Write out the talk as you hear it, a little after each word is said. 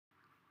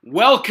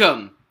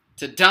Welcome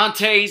to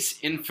Dante's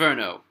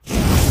Inferno.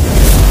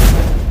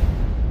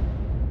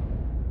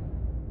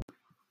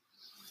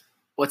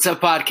 What's up,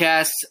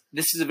 podcast?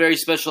 This is a very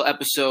special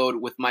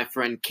episode with my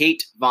friend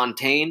Kate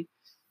Vontaine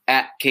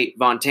at Kate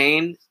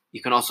Vontaine.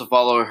 You can also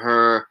follow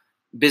her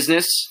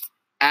business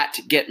at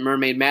Get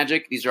Mermaid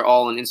Magic. These are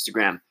all on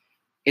Instagram.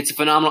 It's a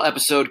phenomenal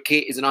episode.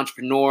 Kate is an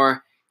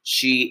entrepreneur.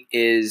 She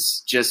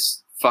is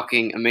just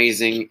fucking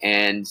amazing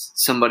and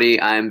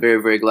somebody I'm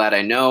very, very glad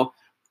I know.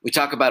 We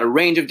talk about a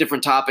range of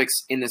different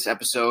topics in this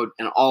episode,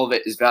 and all of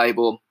it is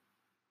valuable.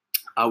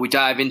 We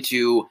dive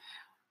into,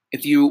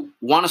 if you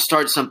want to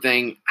start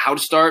something, how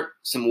to start,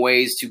 some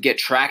ways to get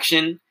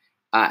traction,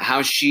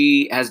 how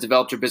she has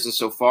developed her business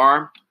so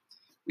far.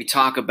 We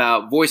talk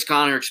about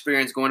VoiceCon, her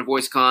experience going to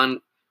VoiceCon.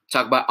 We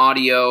talk about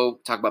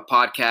audio, talk about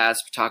podcasts,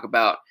 we talk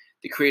about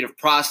the creative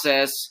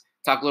process,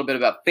 talk a little bit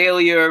about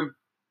failure.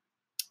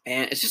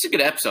 And it's just a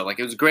good episode.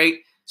 It was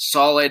great,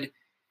 solid.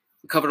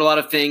 We covered a lot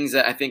of things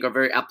that I think are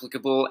very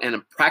applicable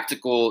and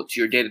practical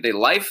to your day-to-day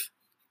life,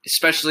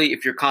 especially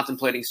if you're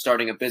contemplating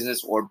starting a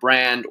business or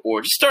brand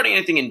or just starting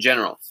anything in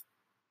general.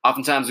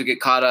 Oftentimes we get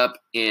caught up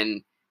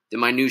in the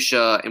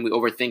minutia and we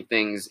overthink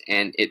things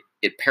and it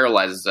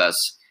paralyzes us.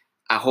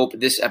 I hope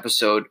this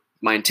episode,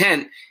 my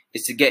intent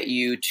is to get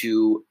you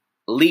to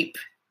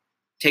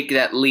take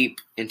that leap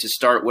and to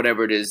start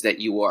whatever it is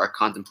that you are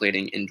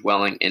contemplating and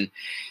dwelling and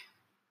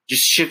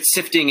just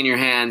sifting in your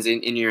hands,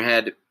 in your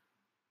head.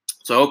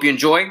 So I hope you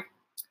enjoy.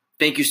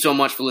 Thank you so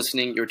much for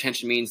listening. Your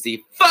attention means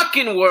the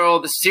fucking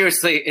world.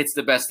 Seriously, it's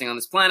the best thing on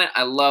this planet.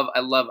 I love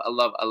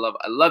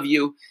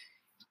you.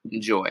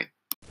 Enjoy.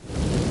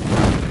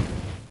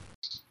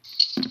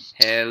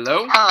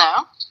 Hello?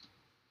 Hello.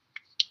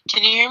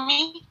 Can you hear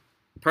me?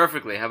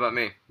 Perfectly. How about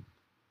me?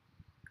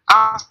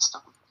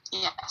 Awesome.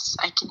 Yes,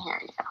 I can hear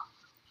you.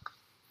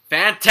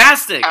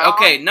 Fantastic.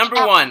 Okay, number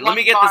one. Let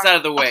me get this out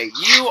of the way.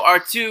 You are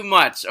too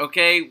much,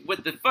 okay?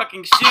 With the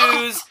fucking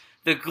shoes,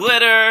 the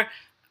glitter.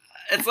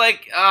 It's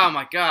like, oh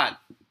my god.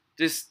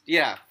 Just,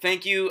 yeah.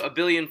 Thank you a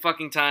billion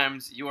fucking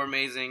times. You are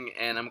amazing,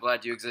 and I'm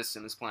glad you exist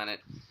in this planet.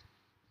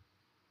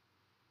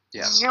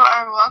 Yeah. You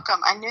are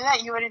welcome. I knew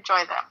that you would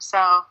enjoy them, so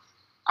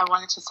I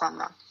wanted to send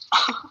them.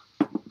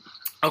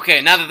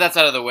 Okay, now that that's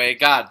out of the way,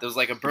 God, there's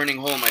like a burning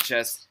hole in my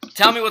chest.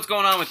 Tell me what's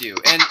going on with you.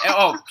 And,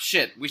 oh,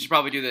 shit, we should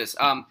probably do this.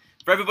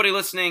 For everybody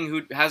listening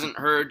who hasn't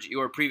heard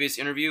your previous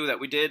interview that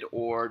we did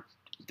or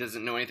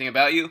doesn't know anything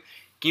about you,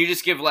 can you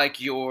just give,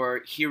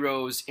 your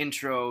hero's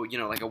intro,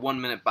 like a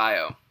 1-minute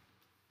bio?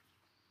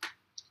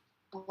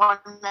 1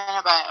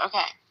 minute bio.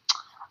 Okay.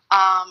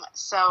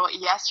 So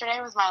yesterday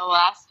was my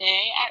last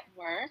day at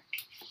work.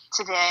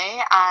 Today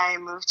I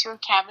moved to a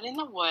cabin in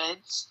the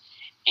woods,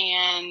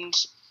 and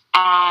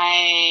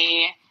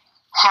I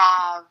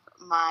have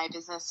my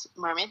business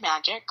Mermaid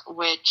Magic,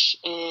 which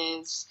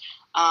is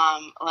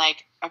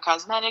a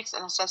cosmetics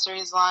and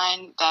accessories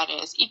line that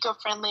is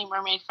eco-friendly,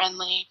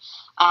 mermaid-friendly,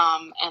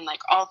 and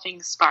all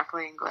things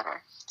sparkly and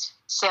glitter.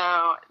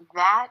 So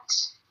that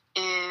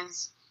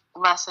is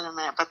less than a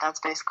minute, but that's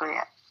basically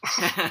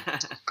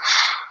it.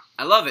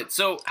 I love it.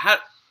 So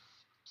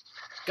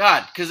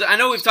God, because I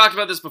know we've talked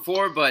about this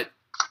before, but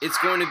it's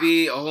going to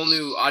be a whole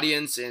new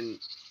audience and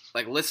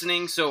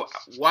listening. So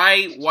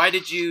why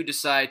did you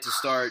decide to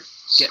start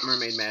Get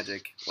Mermaid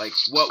Magic?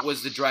 What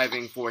was the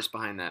driving force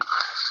behind that?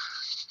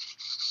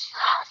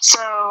 So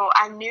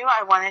I knew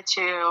I wanted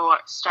to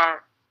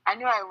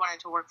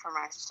work for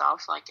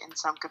myself, in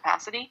some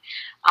capacity.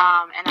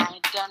 And I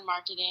had done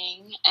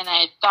marketing, and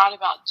I had thought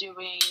about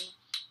doing,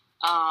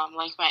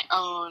 my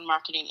own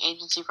marketing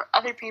agency for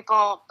other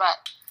people.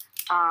 But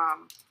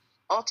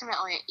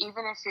ultimately,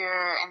 even if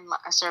you're in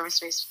a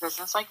service-based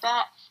business like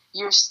that,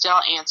 you're still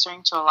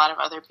answering to a lot of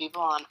other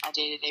people on a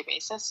day-to-day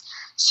basis.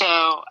 So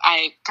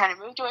I kind of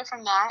moved away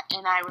from that,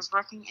 and I was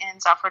working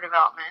in software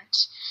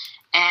development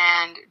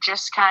and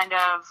just kind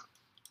of,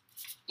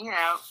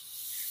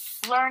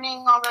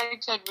 learning all that I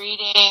could,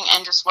 reading,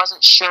 and just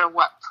wasn't sure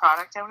what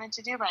product I wanted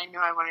to do, but I knew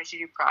I wanted to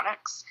do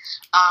products.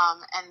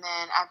 And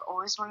then I've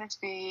always wanted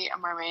to be a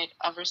mermaid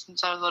ever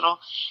since I was little.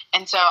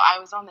 And so I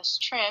was on this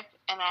trip,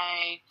 and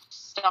I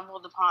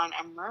stumbled upon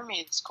a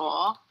mermaid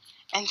school.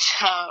 And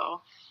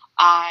so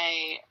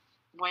I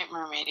went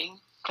mermaiding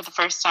for the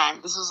first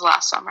time. This was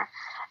last summer.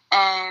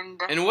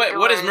 And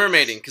what is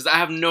mermaiding? Because I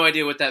have no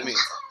idea what that means.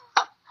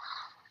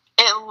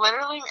 It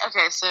literally,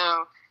 okay,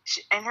 so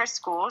in her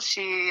school,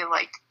 she,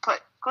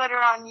 put glitter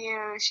on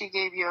you. She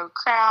gave you a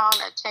crown,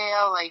 a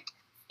tail,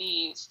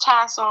 these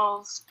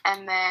tassels,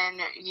 and then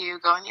you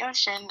go in the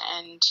ocean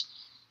and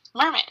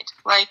mermaid.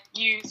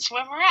 You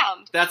swim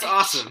around. That's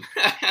awesome.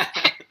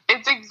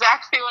 It's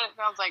exactly what it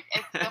sounds like.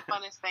 It's the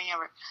funnest thing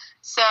ever.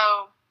 So,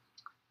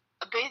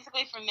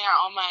 basically from there,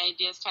 all my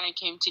ideas kind of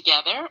came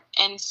together,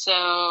 and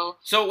so...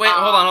 So, wait,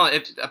 hold on.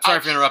 I'm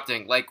sorry for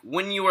interrupting.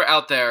 When you were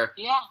out there...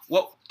 Yeah.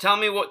 Tell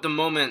me what the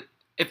moment...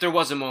 If there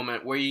was a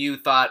moment where you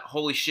thought,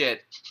 holy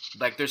shit,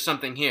 there's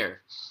something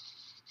here.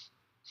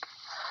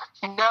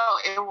 No,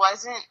 it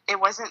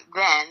wasn't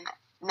then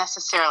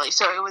necessarily.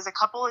 So it was a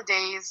couple of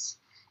days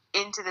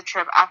into the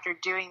trip after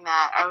doing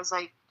that, I was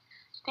like,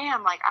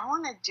 damn, like, I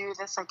want to do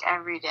this, like,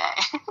 every day.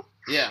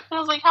 Yeah. And I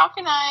was like, how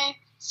can I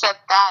set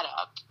that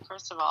up,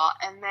 first of all?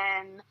 And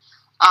then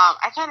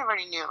I kind of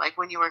already knew, like,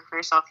 when you work for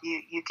yourself,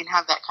 you can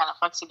have that kind of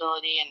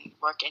flexibility and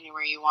work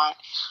anywhere you want.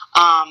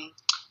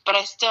 But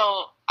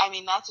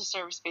that's a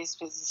service-based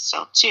business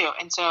still, too.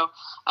 And so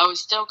I was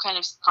still kind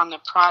of stuck on the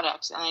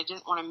products, and I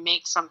didn't want to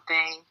make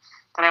something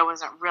that I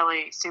wasn't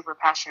really super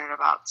passionate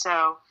about.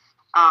 So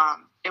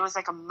it was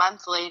like a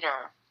month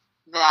later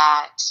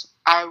that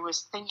I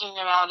was thinking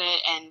about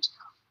it, and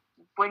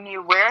when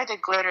you wear the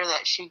glitter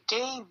that she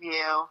gave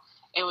you,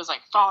 it was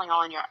like falling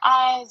all in your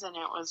eyes, and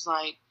it was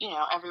like,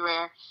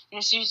 everywhere. And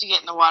as soon as you get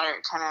in the water,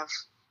 it kind of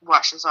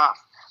washes off.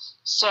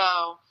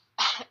 So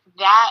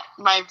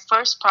my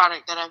first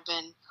product that I've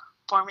been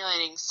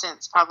formulating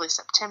since probably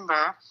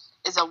September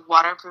is a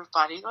waterproof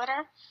body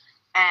glitter.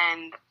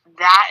 And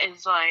that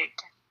is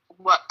like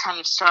what kind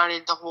of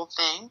started the whole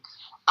thing.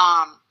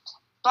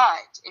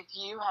 But if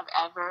you have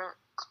ever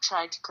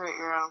tried to create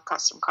your own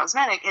custom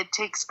cosmetic, it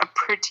takes a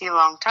pretty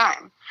long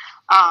time.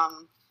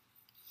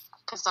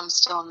 Because I'm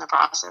still in the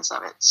process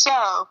of it.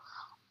 So,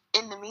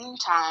 in the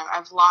meantime,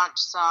 I've launched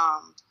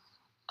some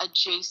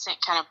adjacent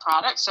kind of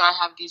products. So I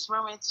have these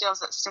mermaid scales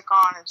that stick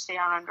on and stay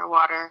on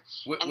underwater.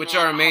 Which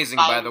are amazing,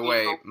 by the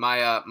way.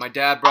 My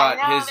dad brought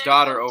his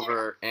daughter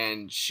over,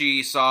 and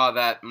she saw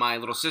that my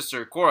little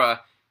sister,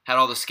 Cora, had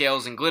all the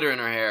scales and glitter in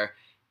her hair,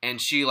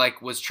 and she,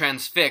 like, was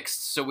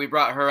transfixed. So we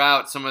brought her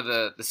out some of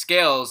the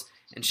scales,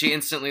 and she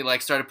instantly,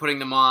 like, started putting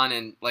them on,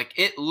 and, like,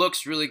 it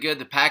looks really good.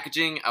 The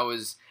packaging,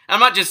 I'm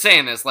not just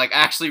saying this, like,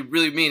 I actually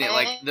really mean it.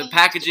 Like, the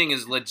packaging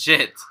is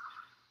legit.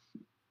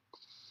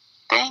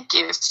 Thank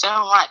you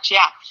so much.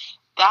 Yeah,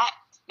 that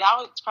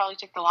probably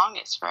took the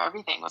longest for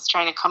everything, was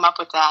trying to come up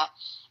with that.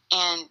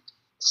 And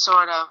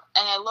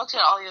I looked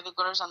at all the other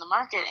glitters on the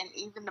market, and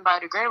even the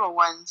biodegradable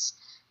ones,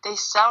 they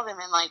sell them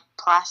in, like,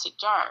 plastic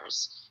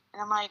jars.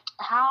 And I'm like,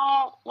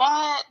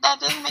 what? That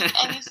doesn't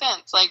make any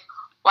sense. Like,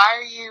 why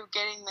are you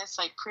getting this,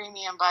 like,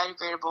 premium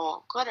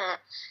biodegradable glitter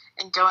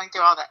and going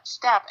through all that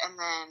step and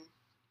then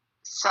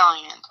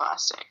selling it in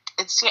plastic?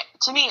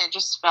 To me, it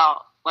just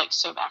felt like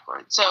so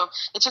backwards. So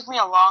it took me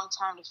a long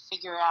time to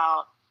figure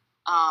out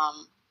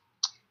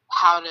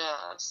how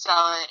to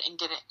sell it and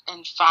get it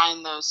and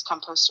find those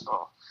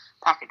compostable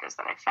packages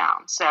that I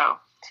found. So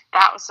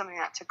that was something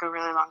that took a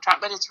really long time,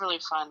 but it's really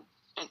fun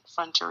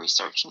to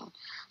research and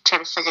try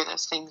to figure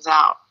those things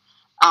out.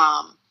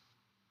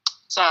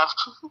 So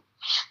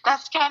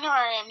that's kind of where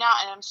I am now,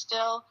 and I'm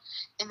still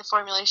in the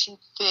formulation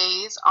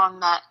phase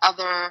on that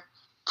other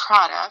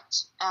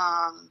product.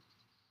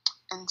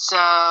 And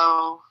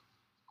so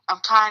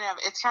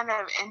it's kind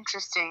of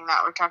interesting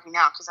that we're talking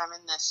now, because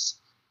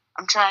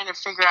I'm trying to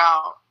figure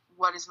out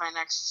what is my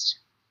next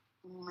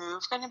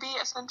move going to be,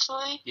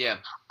 essentially. Yeah.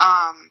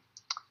 Am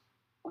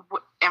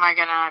I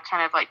going to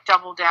kind of, like,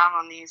 double down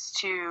on these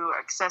two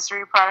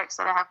accessory products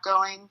that I have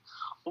going,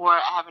 or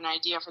I have an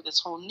idea for this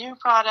whole new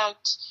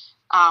product,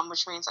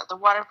 which means that the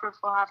waterproof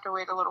will have to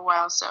wait a little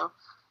while. So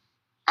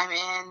I'm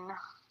in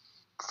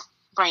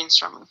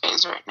brainstorming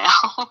phase right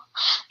now,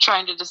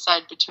 trying to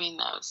decide between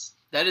those.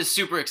 That is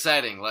super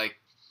exciting. Like,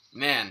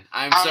 man,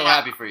 I'm so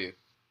happy for you.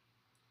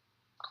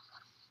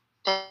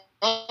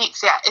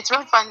 Thanks. Yeah, it's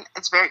really fun.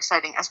 It's very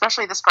exciting,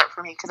 especially this part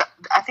for me, because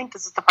I think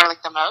this is the part I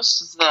like the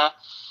most, is the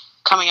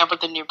coming up with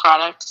the new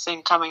products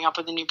and coming up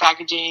with the new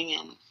packaging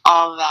and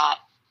all that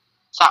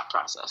thought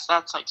process.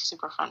 That's, like,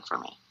 super fun for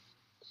me.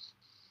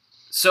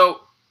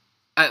 So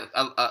I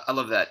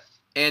love that.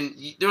 And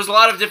there was a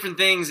lot of different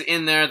things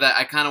in there that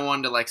I kind of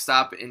wanted to, like,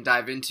 stop and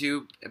dive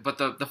into. But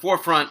the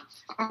forefront,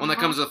 one that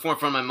comes to the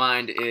forefront of my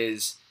mind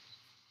is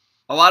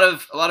a lot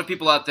of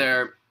people out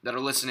there that are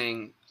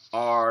listening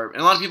and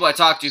a lot of people I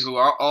talk to who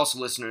are also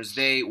listeners,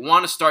 they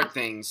want to start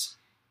things.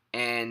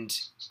 And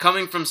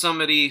coming from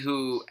somebody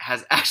who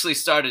has actually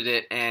started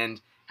it and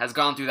has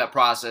gone through that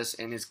process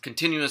and is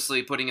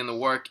continuously putting in the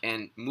work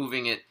and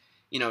moving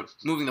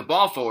the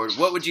ball forward,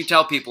 what would you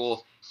tell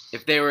people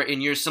if they were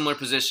in your similar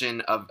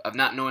position of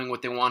not knowing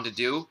what they want to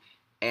do?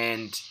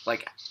 And,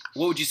 like,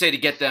 what would you say to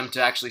get them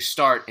to actually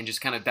start and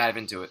just kind of dive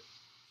into it?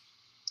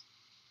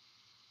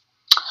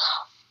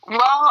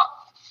 Well,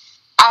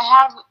 I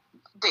have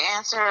the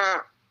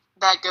answer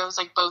that goes,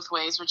 like, both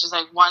ways, which is,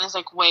 like, one is,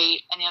 like,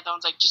 wait, and the other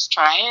one's, like, just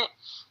try it.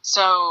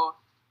 So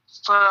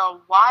for a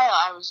while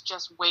I was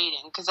just waiting,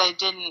 because I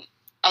didn't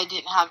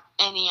have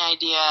any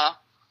idea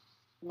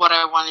what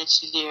I wanted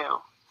to do.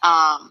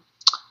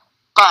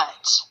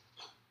 But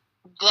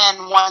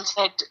then once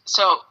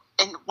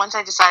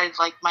I decided,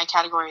 like, my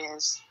category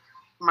is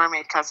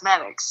mermaid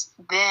cosmetics,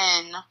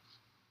 then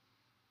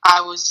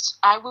I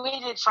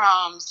waited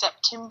from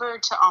September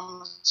to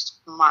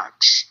almost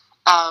March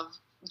of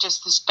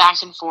just this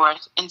back and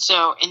forth. And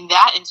so in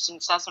that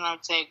instance, that's when I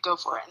would say go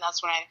for it. And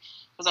that's when I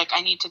was like,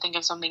 I need to think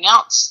of something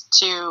else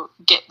to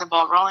get the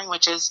ball rolling,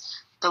 which is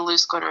the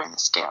loose glitter and the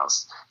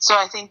scales. So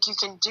I think you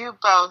can do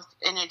both,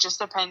 and it just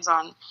depends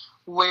on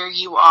where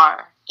you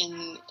are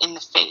in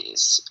the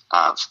phase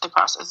of the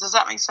process. Does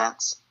that make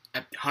sense?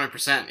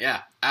 100%.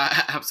 Yeah,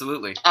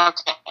 absolutely.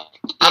 Okay.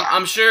 Yeah.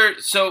 I'm sure.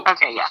 So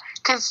okay, yeah,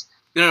 because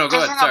no, go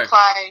ahead. doesn't Sorry.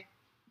 apply.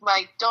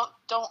 Like,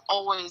 don't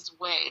always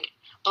wait,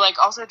 but like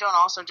also don't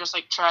also just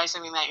like try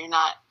something that you're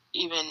not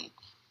even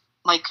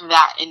like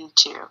that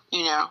into,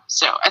 you know.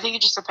 So I think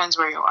it just depends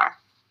where you are.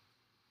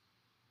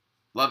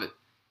 Love it.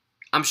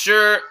 I'm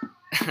sure,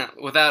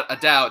 without a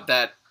doubt,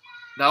 that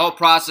the whole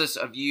process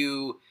of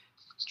you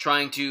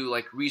trying to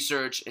like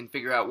research and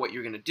figure out what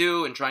you're going to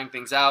do and trying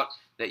things out,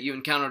 that you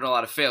encountered a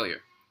lot of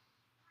failure.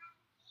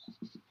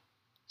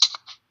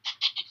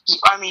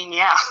 I mean,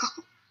 yeah.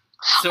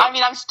 So, I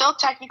mean, I'm still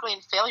technically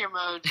in failure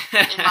mode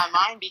in my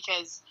mind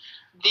because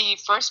the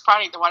first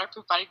product, the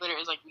waterproof body glitter,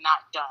 is like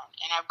not done,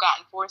 and I've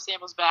gotten 4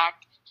 samples back,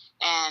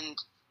 and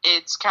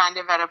it's kind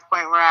of at a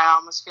point where I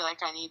almost feel like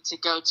I need to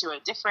go to a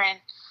different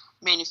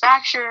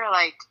manufacturer.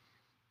 Like,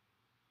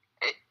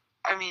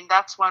 I mean,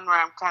 that's one where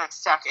I'm kind of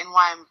stuck, and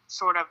why I'm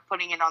sort of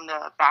putting it on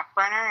the back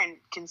burner and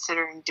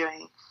considering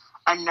doing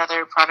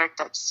another product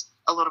that's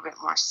a little bit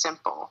more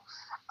simple.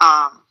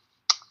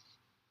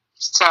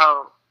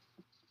 So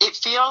it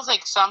feels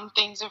like some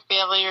things are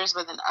failures,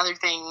 but then other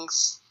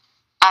things,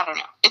 I don't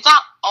know. It's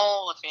not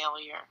all a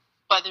failure,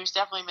 but there's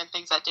definitely been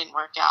things that didn't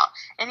work out.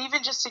 And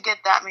even just to get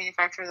that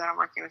manufacturer that I'm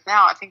working with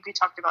now, I think we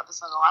talked about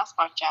this on the last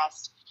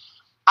podcast,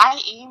 I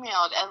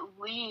emailed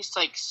at least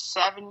like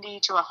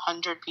 70 to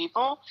 100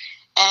 people,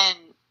 and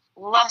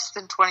less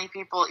than 20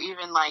 people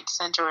even like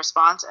sent a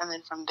response. And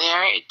then from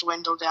there, it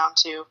dwindled down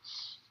to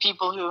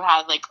people who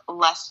had like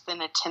less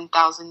than a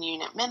 10,000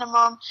 unit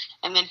minimum.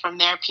 And then from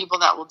there, people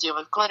that will deal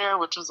with glitter,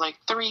 which was like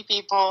 3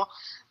 people.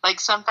 Like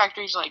some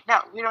factories are like,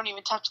 no, we don't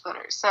even touch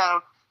glitter.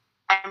 So,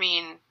 I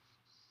mean,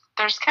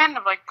 there's kind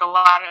of like a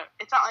lot of,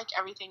 it's not like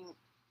everything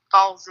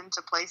falls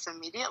into place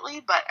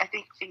immediately, but I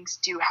think things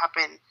do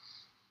happen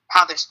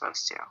how they're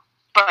supposed to.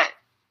 But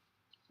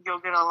you'll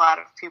get a lot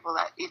of people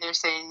that either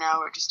say no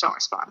or just don't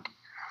respond.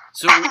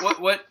 So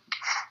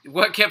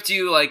what kept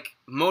you like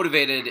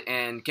motivated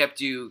and kept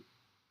you,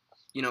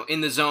 you know,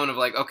 in the zone of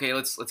like, okay,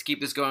 let's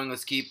keep this going,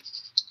 let's keep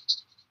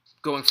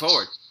going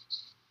forward?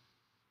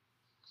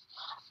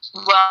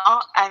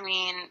 Well, I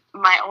mean,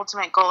 my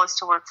ultimate goal is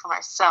to work for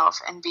myself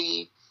and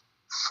be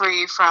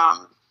free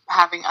from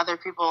having other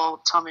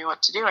people tell me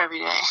what to do every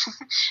day.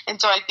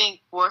 And so I think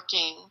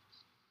working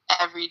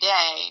every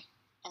day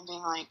and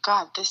being like,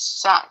 God, this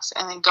sucks,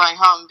 and then going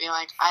home and being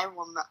like, I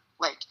will not,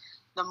 like,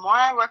 the more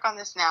I work on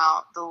this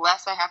now, the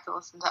less I have to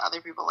listen to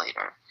other people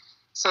later.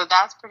 So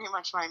that's pretty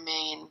much my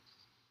main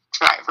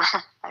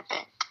driver, I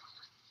think.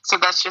 So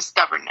that's just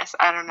stubbornness.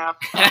 I don't know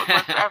if that would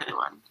work for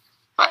everyone,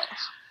 but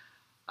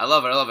I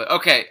love it.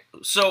 Okay,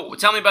 so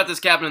tell me about this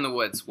cabin in the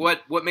woods.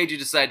 What made you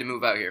decide to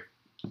move out here?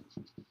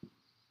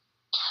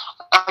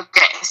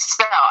 Okay,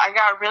 so I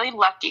got really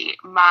lucky.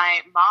 My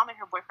mom and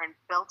her boyfriend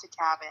built a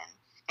cabin,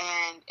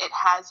 and it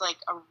has like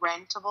a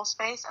rentable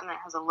space and then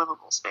it has a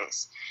livable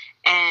space.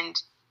 And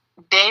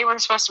they were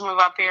supposed to move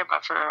up here,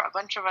 but for a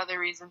bunch of other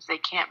reasons, they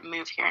can't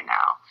move here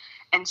now.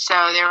 And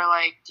so they were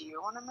like, do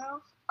you want to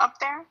move up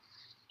there?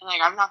 And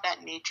like, I'm not that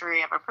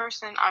naturey of a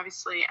person.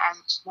 Obviously, I'm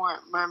more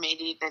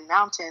mermaidy than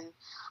mountain.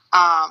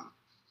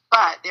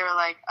 But they were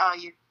like, oh,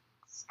 you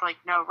like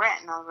no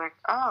rent. And I was like,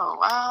 oh,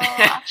 well,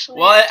 actually.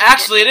 Well,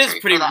 actually, it is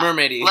pretty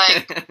mermaidy.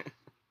 Like,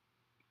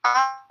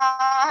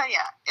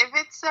 yeah. If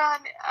it's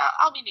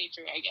I'll be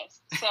naturey, I guess.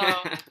 So,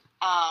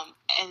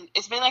 and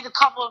it's been like a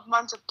couple of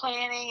months of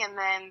planning, and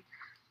then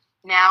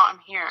now I'm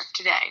here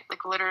today.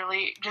 Like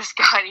literally, just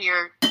got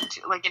here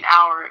like an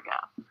hour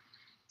ago.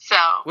 So,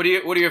 what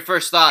are your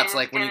first thoughts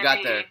like when you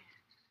got there?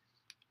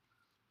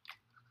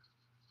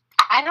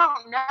 I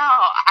don't know.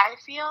 I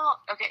feel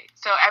okay.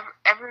 So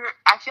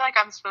I feel like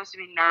I'm supposed to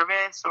be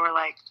nervous or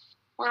like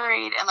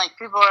worried, and like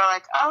people are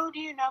like, "Oh, do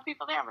you know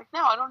people there?" I'm like,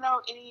 "No, I don't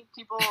know any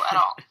people at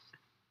all."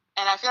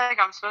 And I feel like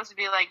I'm supposed to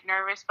be like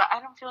nervous, but I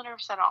don't feel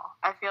nervous at all.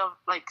 I feel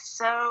like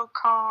so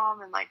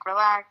calm and like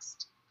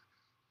relaxed.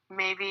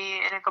 Maybe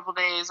in a couple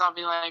days I'll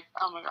be like,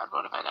 "Oh my God,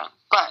 what have I done?"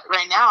 But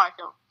right now I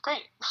feel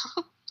great.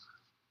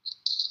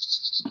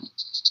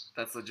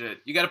 That's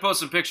legit. You got to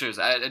post some pictures.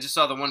 I just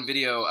saw the one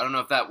video. I don't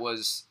know if that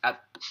was at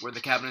where the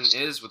cabin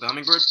is with the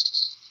hummingbird.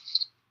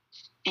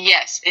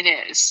 Yes, it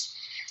is.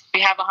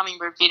 We have a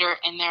hummingbird feeder,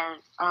 and there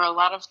are a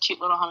lot of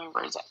cute little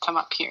hummingbirds that come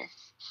up here.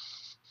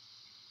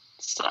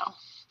 So,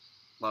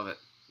 love it.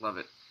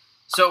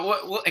 So,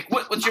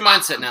 what's your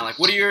mindset now? Like,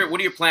 what are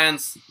your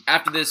plans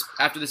after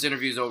this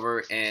interview is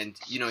over, and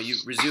you know you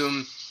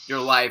resume your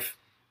life?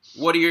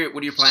 What are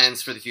your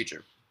plans for the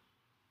future?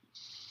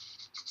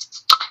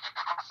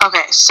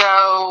 Okay,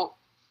 so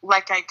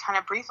like I kind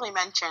of briefly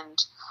mentioned,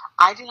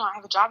 I do not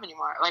have a job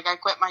anymore. Like I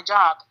quit my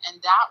job, and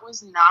that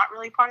was not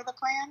really part of the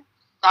plan.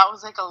 That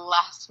was like a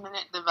last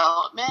minute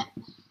development.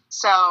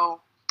 So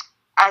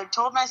I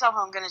told myself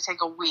I'm going to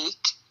take a week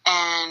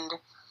and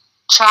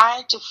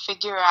try to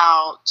figure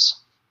out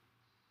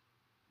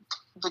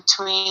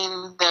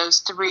between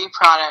those 3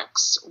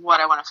 products what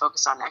I want to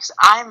focus on next.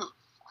 I'm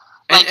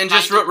like and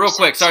just real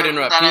quick, sorry to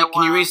interrupt.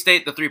 Can you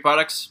restate the 3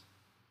 products?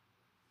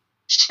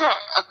 Sure.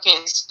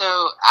 Okay.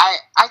 So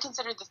I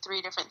consider the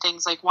three different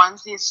things. Like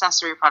one's the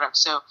accessory product,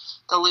 so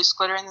the loose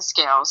glitter and the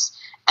scales,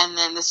 and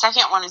then the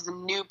second one is the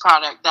new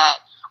product that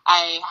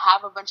I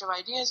have a bunch of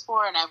ideas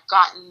for, and I've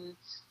gotten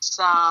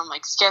some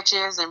like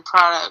sketches and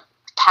product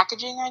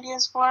packaging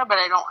ideas for, but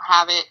I don't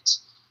have it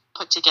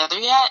put together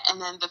yet.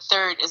 And then the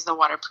third is the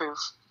waterproof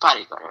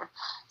body glitter.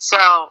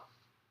 So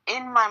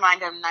in my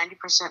mind, I'm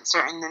 90%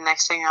 certain the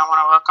next thing I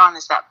want to work on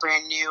is that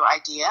brand new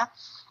idea,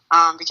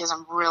 because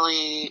I'm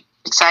really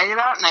excited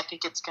about it, and I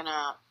think it's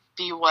gonna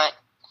be what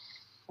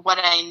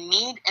I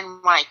need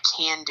and what I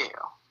can do,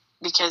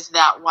 because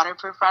that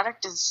waterproof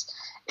product is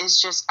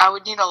just, I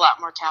would need a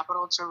lot more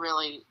capital to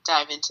really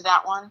dive into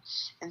that one,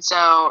 and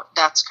so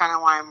that's kind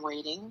of why I'm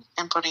waiting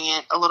and putting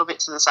it a little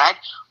bit to the side.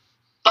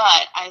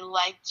 But I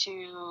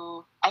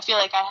feel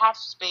like I have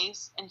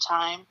space and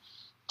time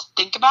to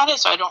think about it,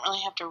 so I don't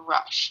really have to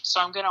rush.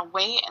 So I'm gonna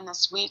wait, and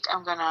this week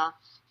I'm gonna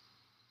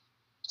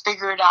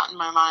figure it out in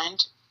my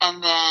mind,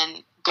 and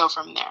then go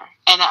from there.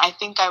 And I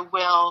think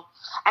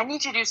I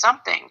need to do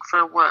something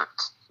for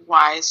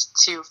work-wise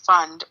to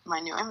fund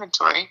my new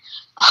inventory.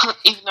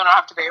 Even though I don't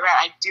have to pay rent,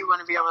 I do want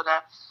to be able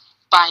to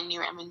buy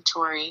new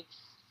inventory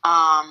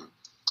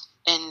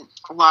and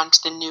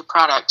launch the new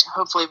product,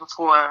 hopefully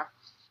before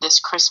this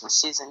Christmas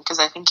season, because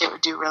I think it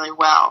would do really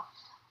well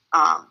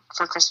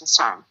for Christmas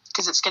time,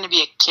 because it's going to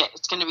be a kit.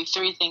 It's going to be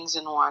 3 things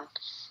in one.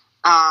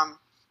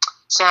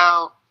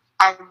 So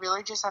I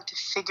really just have to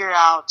figure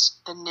out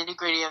the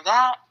nitty-gritty of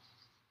that,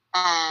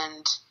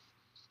 and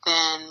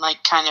then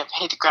like kind of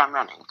hit the ground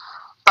running.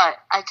 But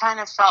I kind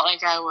of felt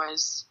like I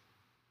was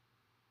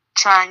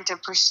trying to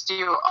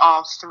pursue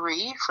all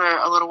 3 for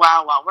a little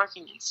while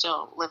working and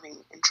still living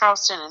in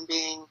Charleston and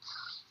being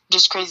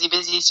just crazy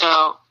busy.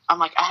 So I'm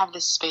like, I have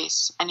this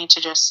space. I need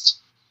to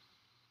just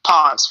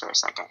pause for a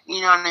second.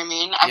 You know what I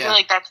mean? I feel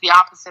like that's the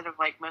opposite of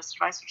like most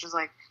advice, which is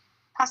like,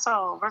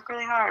 hustle, work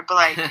really hard. But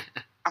like,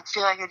 I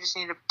feel like I just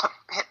need to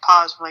hit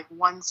pause for like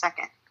 1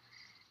 second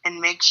and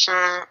make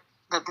sure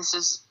that this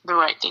is the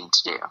right thing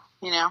to do,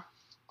 you know?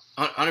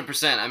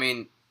 100%. I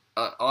mean,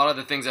 a lot of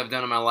the things I've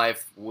done in my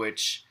life,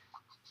 which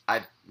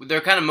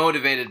they're kind of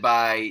motivated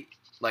by,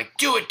 like,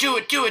 do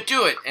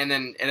it, and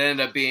then it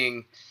ended up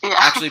being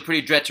actually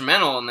pretty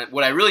detrimental, and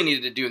what I really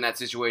needed to do in that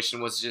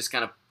situation was just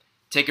kind of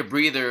take a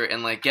breather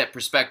and, like, get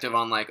perspective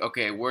on, like,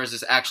 okay, where is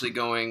this actually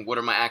going? What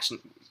are my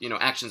actions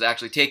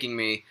actually taking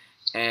me?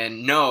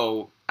 And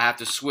no, I have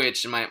to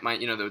switch, and my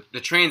the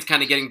train's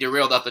kind of getting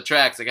derailed off the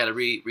tracks. I got to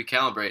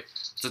recalibrate.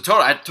 So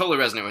I totally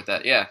resonate with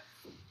that. Yeah.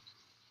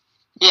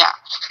 Yeah,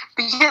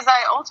 because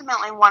I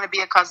ultimately want to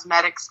be a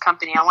cosmetics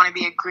company. I want to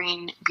be a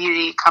green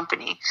beauty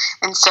company,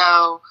 and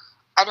so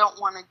I don't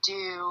want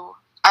to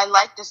I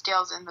like the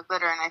scales and the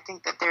glitter, and I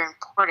think that they're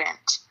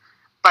important,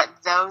 but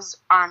those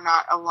are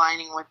not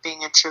aligning with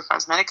being a true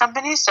cosmetic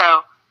company.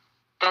 So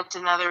that's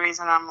another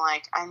reason I'm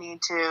like, I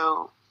need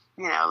to,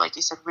 like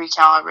you said,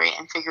 recalibrate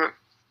and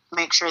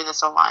make sure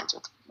this aligns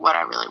with what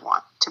I really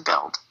want to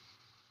build.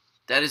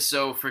 That is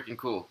so freaking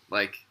cool.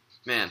 Like,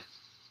 man,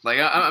 like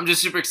I'm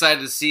just super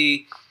excited to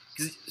see,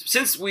 because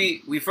since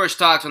we first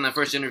talked on that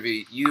first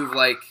interview, you've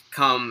like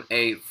come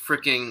a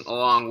freaking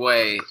long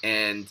way,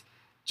 and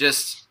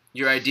just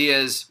your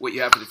ideas, what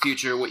you have for the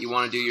future, what you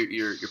want to do,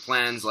 your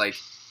plans, like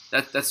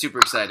that's super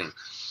exciting.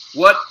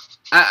 What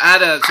I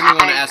had something I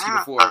wanted to ask you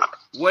before.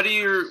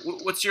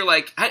 What's your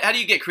like? How do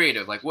you get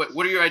creative? Like, what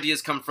are your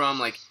ideas come from?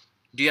 Like,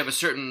 do you have a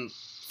certain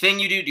thing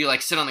you do? Do you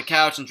like sit on the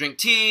couch and drink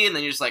tea, and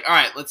then you're just like, all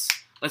right,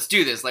 let's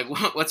do this? Like,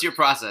 what's your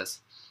process?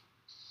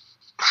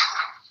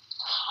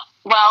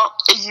 Well,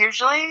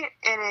 usually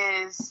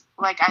it is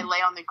like I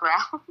lay on the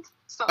ground.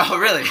 So oh,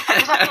 really? I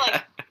just have to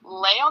like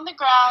lay on the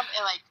ground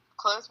and like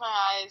close my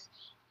eyes.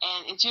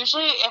 And it's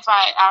usually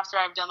after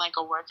I've done like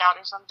a workout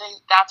or something,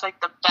 that's like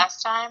the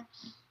best time.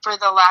 For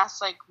the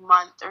last like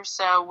month or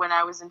so when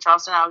I was in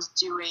Charleston, I was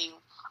doing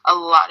a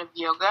lot of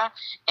yoga,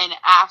 and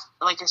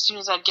like as soon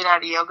as I'd get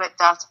out of yoga,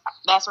 that's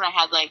when I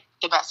had like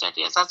the best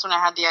ideas. That's when I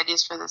had the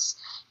ideas for this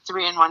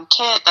 3-in-1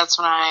 kit. That's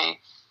when I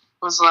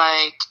was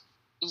like,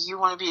 you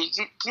want to be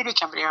a beauty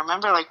company,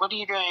 remember? Like, what are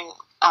you doing?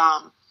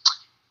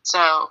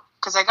 So,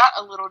 because I got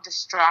a little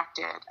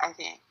distracted, I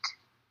think.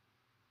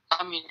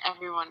 I mean,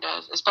 everyone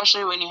does,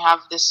 especially when you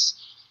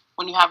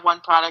have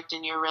one product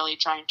and you're really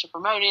trying to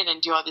promote it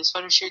and do all these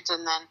photo shoots,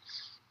 and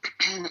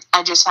then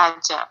I just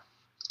had to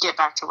get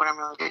back to what I'm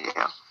really going to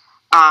do.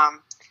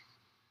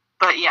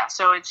 But yeah,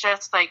 so it's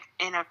just like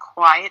in a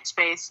quiet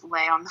space,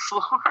 lay on the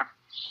floor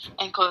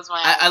and close my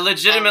eyes. I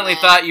legitimately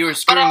thought you were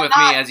screwing with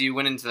me as you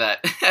went into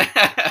that.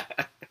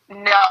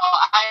 No,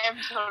 I am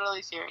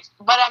totally serious.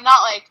 But I'm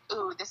not like,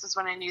 ooh, this is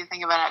when I need to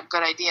think about a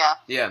good idea.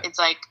 Yeah. It's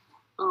like,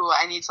 ooh,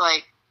 I need to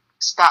like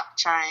stop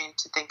trying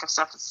to think of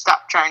stuff,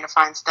 stop trying to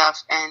find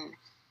stuff, and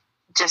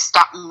just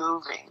stop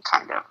moving,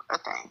 kind of a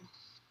thing.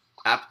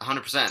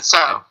 100%.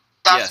 So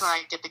that's when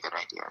I get the good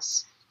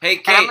ideas. Hey,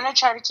 Kate. And I'm going to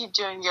try to keep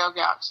doing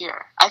yoga out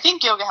here. I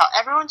think yoga helps.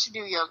 Everyone should do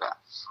yoga.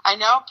 I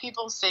know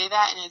people say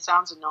that and it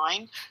sounds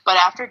annoying, but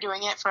after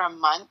doing it for a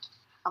month,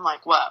 I'm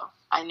like, whoa,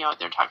 I know what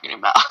they're talking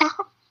about.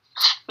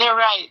 They're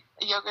right.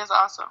 Yoga is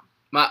awesome.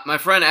 My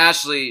friend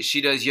Ashley,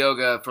 she does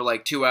yoga for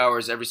like 2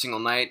 hours every single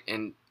night,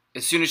 and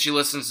as soon as she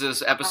listens to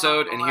this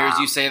episode and hears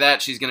you say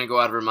that, she's gonna go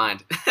out of her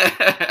mind.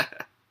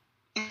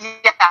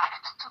 Yeah.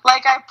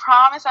 Like, I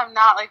promise I'm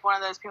not like one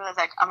of those people that's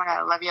like, oh my god,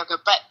 I love yoga,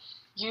 but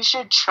you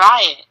should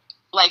try it.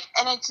 Like,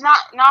 and it's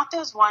not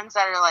those ones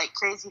that are like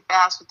crazy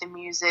fast with the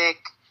music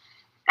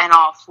and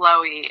all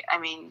flowy. I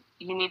mean,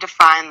 you need to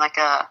find like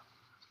a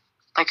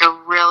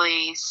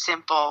really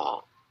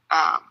simple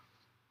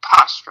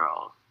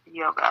postural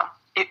yoga.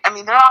 I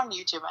mean, they're on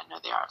YouTube. I know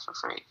they are for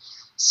free.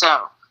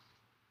 So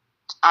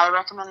I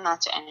recommend that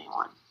to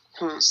anyone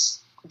whose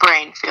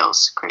brain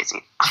feels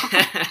crazy.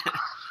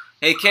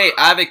 Hey, Kate,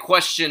 I have a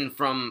question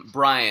from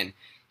Brian.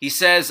 He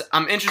says,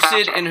 I'm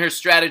interested in her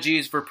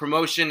strategies for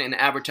promotion and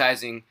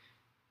advertising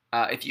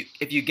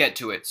if you get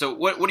to it. So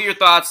what are your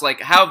thoughts? Like,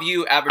 how have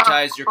you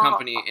advertised your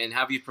company and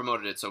how have you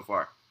promoted it so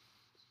far?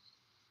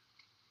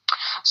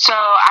 So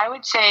I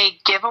would say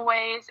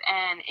giveaways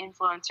and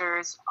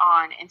influencers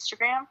on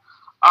Instagram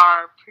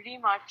are pretty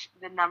much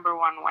the number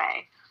one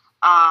way.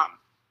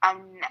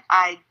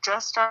 I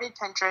just started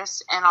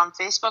Pinterest, and on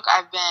Facebook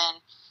I've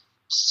been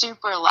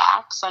super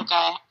lax. Like,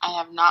 I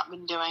have not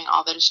been doing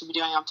all that I should be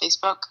doing on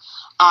Facebook.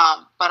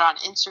 But on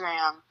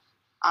Instagram,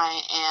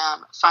 I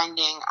am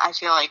finding, I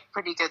feel like,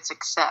 pretty good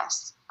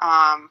success.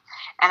 And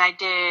I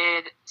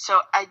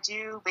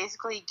do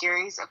basically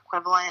Gary's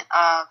equivalent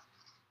of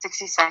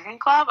 60-Second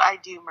Club. I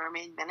do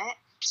Mermaid Minute.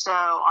 So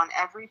on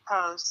every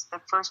post, the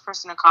first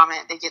person to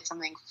comment, they get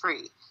something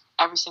free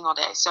every single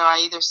day. So I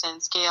either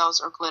send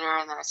scales or glitter,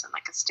 and then I send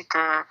like a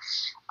sticker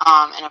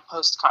and a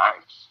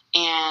postcard.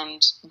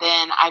 And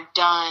then I've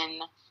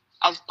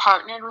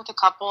partnered with a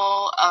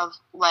couple of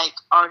like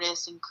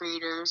artists and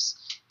creators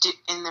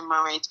in the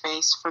mermaid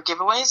space for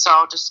giveaways. So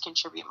I'll just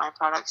contribute my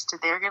products to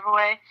their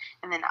giveaway.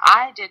 And then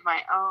I did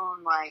my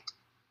own like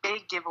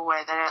big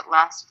giveaway that it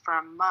lasted for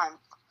a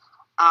month.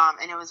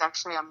 And it was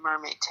actually a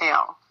mermaid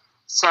tail.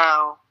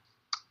 So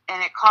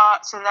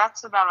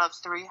that's about a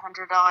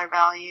 $300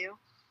 value.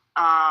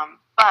 But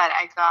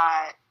I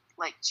got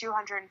like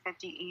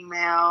 250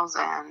 emails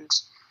and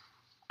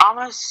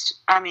over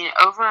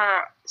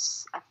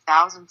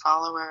 1,000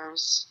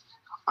 followers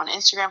on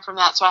Instagram from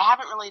that. So I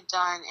haven't really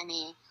done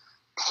any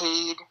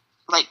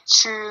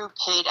true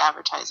paid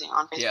advertising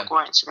on Facebook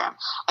or Instagram.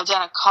 I've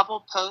done a couple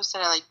posts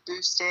that I like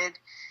boosted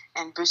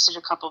a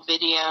couple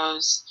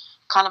videos,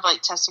 kind of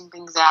like testing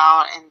things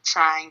out and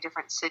trying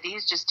different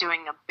cities, just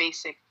doing a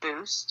basic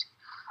boost.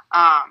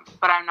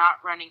 But I'm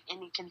not running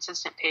any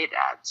consistent paid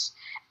ads.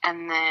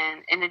 And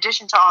then in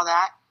addition to all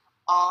that,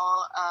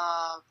 all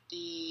of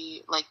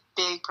the like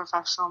big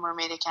professional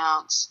mermaid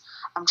accounts,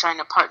 I'm trying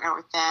to partner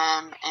with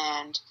them,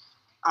 and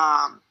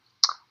I've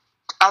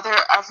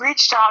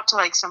reached out to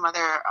like some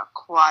other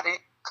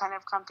aquatic kind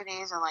of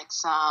companies and like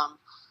some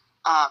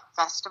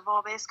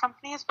festival based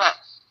companies, but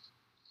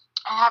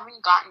I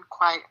haven't gotten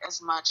quite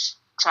as much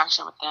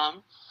traction with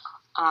them.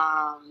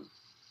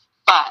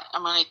 But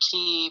I'm going to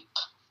keep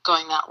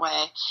going that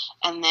way.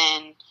 And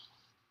then,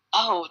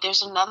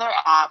 there's another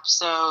app.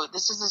 So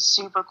this is a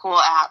super cool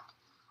app.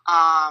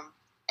 And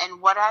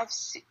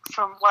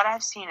from what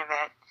I've seen of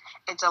it,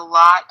 it's a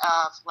lot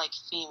of like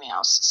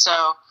females.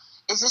 So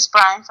is this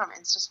Brian from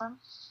InstaSwim?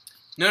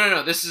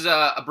 No. This is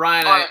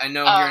Brian. I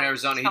know here in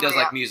Arizona. He does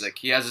like music.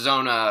 He has his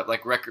own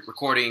like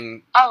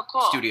recording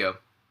studio.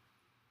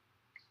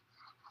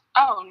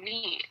 Oh,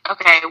 neat.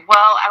 Okay,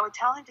 well, I would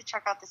tell him to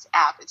check out this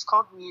app. It's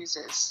called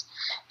Muses.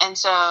 And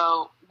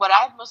so what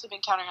I've mostly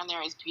been counting on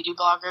there is beauty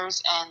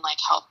bloggers and like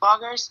health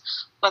bloggers,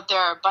 but there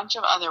are a bunch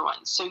of other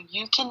ones. So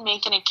you can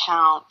make an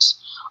account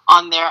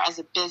on there as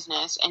a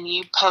business and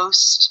you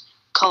post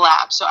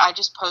collabs. So I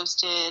just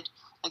posted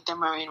like the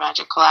Marine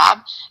Magic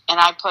collab, and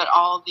I put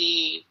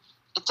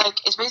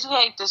it's basically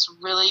like this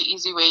really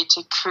easy way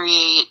to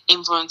create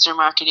influencer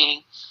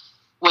marketing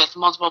with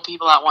multiple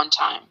people at one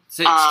time.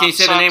 Can you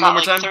say the name one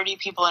more time? 30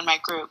 people in my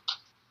group.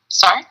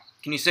 Sorry?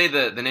 Can you say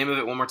the name of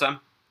it one more time?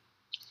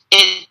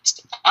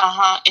 It's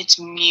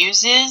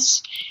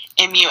Muses,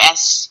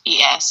 Muses,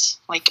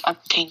 like a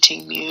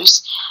painting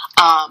muse.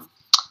 And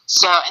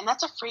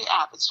that's a free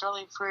app. It's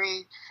really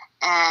free,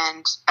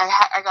 and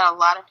I got a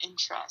lot of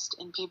interest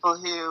in people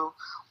who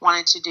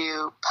wanted to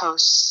do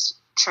posts,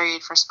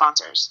 trade for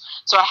sponsors.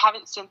 So I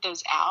haven't sent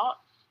those out,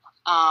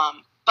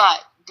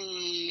 but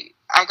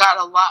I got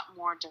a lot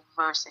more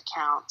diverse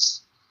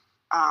accounts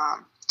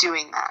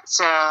doing that.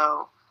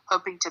 So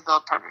hoping to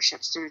build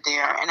partnerships through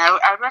there. And I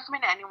would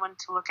recommend anyone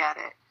to look at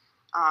it.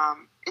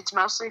 It's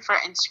mostly for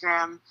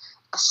Instagram.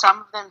 Some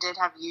of them did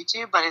have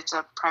YouTube, but it's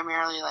a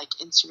primarily like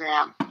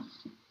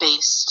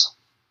Instagram-based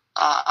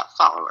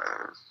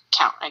follower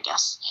count, I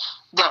guess.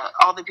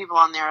 All the people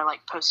on there are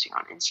like posting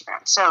on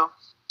Instagram. So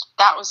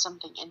that was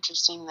something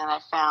interesting that I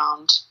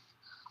found.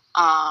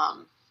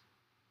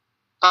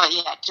 But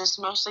yeah, just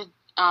mostly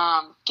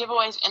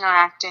giveaways,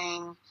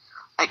 interacting,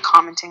 like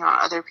commenting on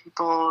other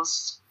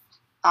people's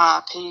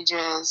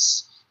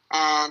pages,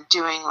 and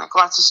doing like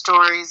lots of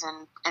stories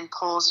and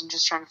polls, and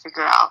just trying to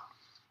figure out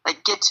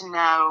like get to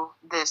know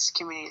this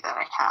community that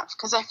I have,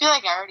 because I feel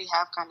like I already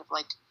have kind of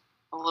like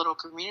a little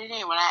community.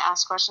 And when I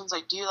ask questions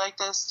like, do you like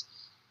this,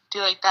 do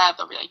you like that,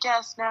 they'll be like,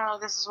 yes, no,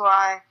 this is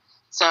why.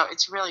 So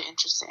it's really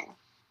interesting.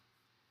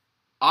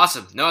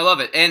 Awesome. No, I love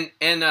it. And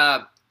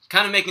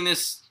kind of making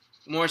this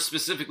more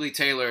specifically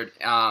tailored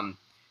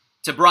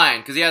to Brian,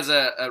 because he has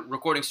a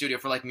recording studio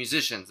for like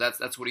musicians.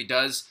 That's what he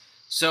does.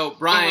 So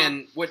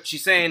Brian, what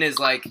she's saying is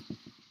like,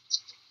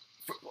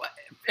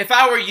 if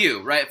I were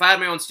you, right, if I had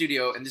my own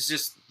studio, and this is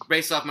just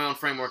based off my own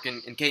framework,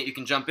 and Kate, you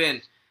can jump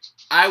in,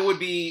 I would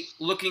be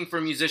looking for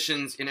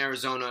musicians in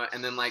Arizona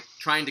and then like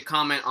trying to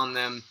comment on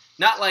them.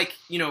 Not like,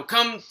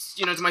 come,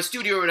 to my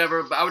studio or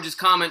whatever, but I would just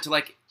comment to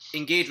like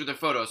engage with their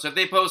photos. So if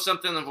they post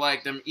something of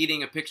like them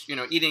eating a picture,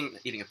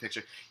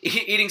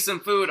 eating some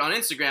food on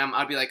Instagram,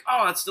 I'd be like,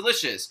 oh, that's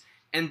delicious.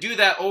 And do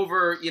that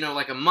over,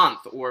 like a month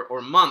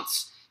or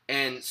months,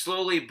 and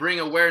slowly bring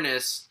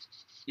awareness,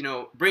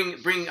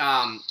 bring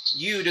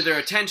you to their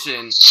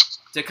attention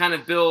to kind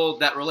of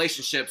build that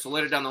relationship. So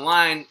later down the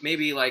line,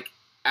 maybe like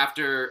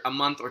after a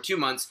month or 2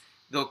 months,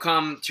 they'll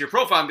come to your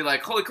profile and be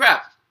like, holy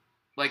crap,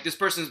 like this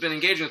person's been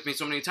engaging with me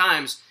so many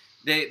times.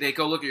 They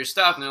go look at your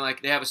stuff and they're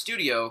like, they have a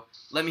studio,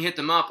 let me hit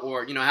them up.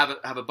 Or,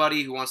 have a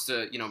buddy who wants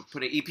to,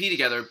 put an EP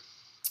together,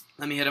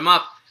 let me hit him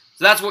up.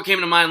 So that's what came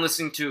to mind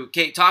listening to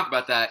Kate talk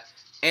about that.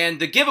 And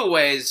the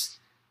giveaways,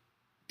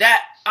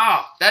 that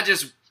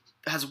just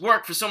has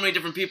worked for so many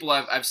different people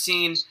I've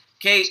seen.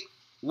 Kate,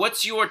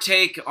 what's your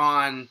take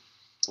on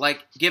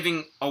like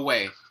giving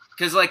away?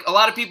 Because like a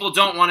lot of people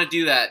don't want to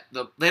do that.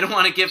 They don't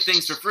want to give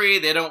things for free.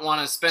 They don't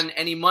want to spend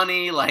any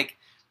money. Like,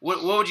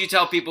 what would you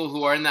tell people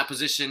who are in that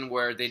position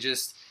where they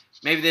just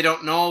maybe they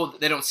don't know,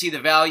 they don't see the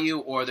value,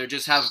 or they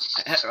just have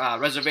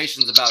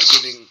reservations about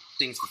giving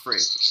things for free?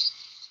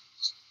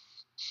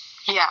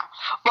 Yeah.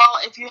 Well,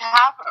 if you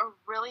have a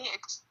really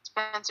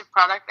expensive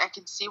product, I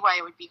can see why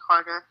it would be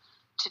harder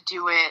to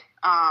do it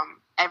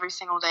every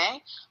single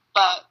day.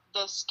 But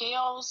the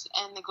scales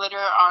and the glitter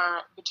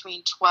are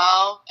between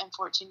 $12 and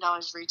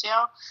 $14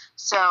 retail.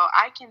 So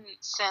I can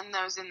send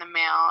those in the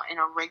mail in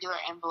a regular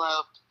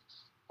envelope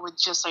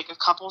with just like a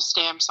couple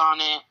stamps on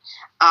it.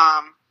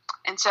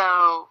 And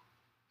so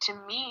to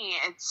me,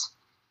 it's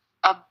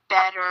a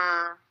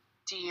better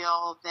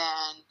deal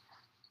than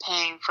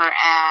paying for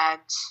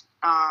ads.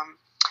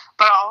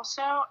 But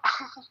also,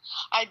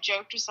 I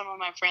joked with some of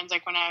my friends,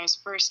 like when I was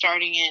first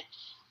starting it,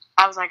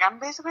 I was like, I'm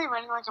basically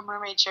running like a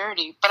mermaid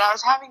charity, but I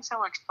was having so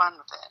much fun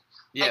with it.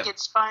 Yeah. Like,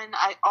 it's fun.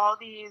 All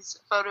these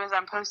photos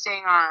I'm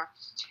posting are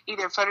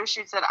either photo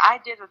shoots that I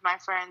did with my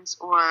friends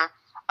or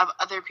of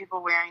other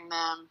people wearing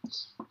them,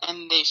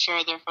 and they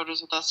share their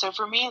photos with us. So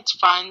for me, it's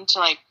fun to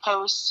like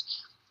post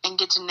and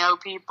get to know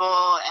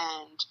people,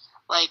 and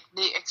like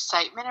the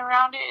excitement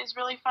around it is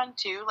really fun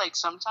too. Like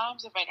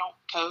sometimes if I don't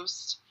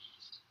post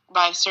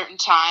by a certain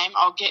time,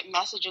 I'll get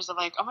messages of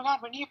like, oh my God,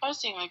 when are you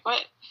posting? Like,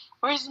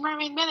 where's the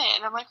Mermaid Minute?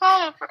 And I'm like,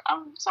 oh,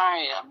 I'm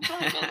sorry, I'm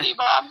really busy,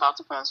 but I'm about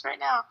to post right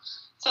now.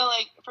 So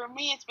like, for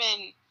me, it's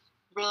been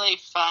really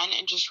fun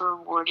and just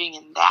rewarding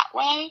in that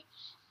way.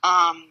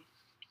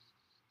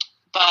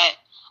 But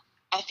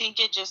I think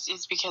it just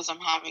is because I'm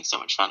having so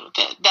much fun with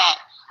it that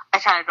I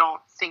kind of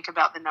don't think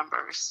about the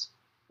numbers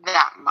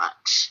that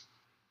much,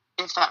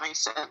 if that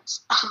makes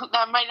sense.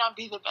 That might not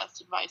be the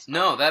best advice.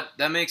 No,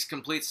 that makes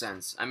complete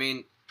sense. I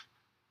mean,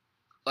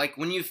 like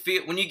when you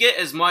get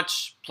as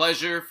much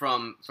pleasure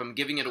from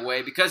giving it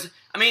away, because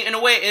I mean, in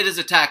a way, it is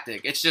a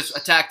tactic. It's just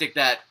a tactic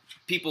that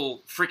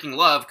people freaking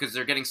love because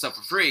they're getting stuff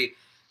for free.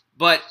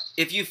 But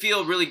if you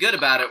feel really good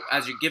about it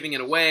as you're giving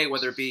it away,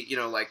 whether it be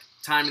like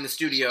time in the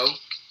studio,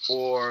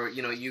 or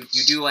you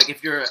do like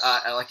if you're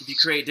like if you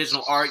create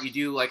digital art, you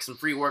do like some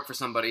free work for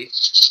somebody,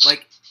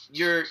 like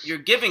you're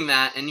giving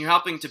that and you're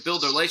helping to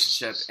build a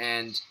relationship,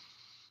 and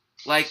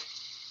like,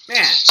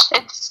 man,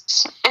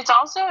 it's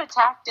also a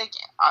tactic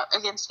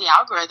against the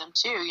algorithm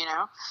too.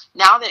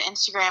 Now that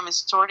Instagram is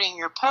sorting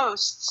your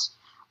posts,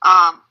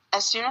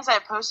 as soon as I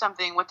post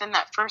something, within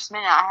that first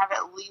minute, I have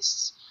at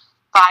least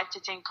 5 to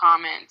 10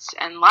 comments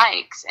and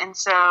likes, and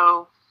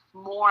so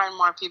more and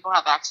more people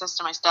have access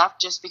to my stuff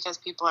just because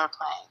people are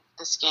playing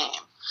this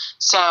game.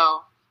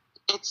 So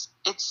because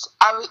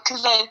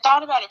I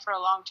thought about it for a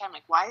long time,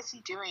 like, why is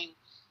he doing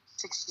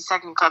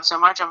 60-second club so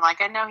much? I'm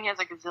like, I know he has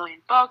like a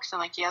zillion books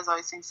and like he has all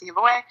these things to give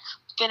away.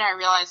 But then I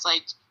realized,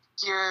 like,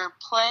 you're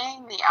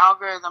playing the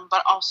algorithm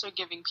but also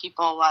giving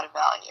people a lot of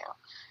value.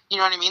 You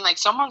know what I mean? Like,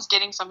 someone's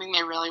getting something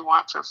they really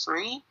want for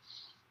free,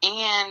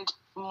 and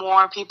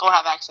more people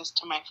have access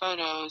to my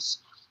photos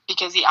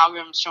because the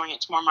algorithm's showing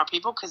it to more and more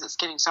people because it's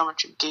getting so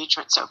much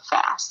engagement so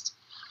fast.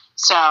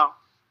 So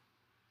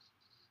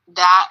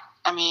that's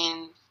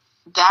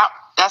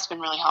been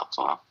really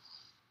helpful.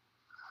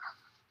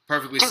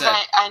 Perfectly said.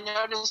 Because I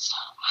noticed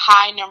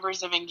high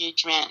numbers of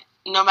engagement.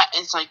 No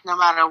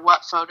matter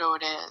what photo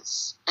it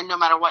is, and no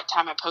matter what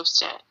time I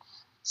post it.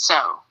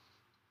 So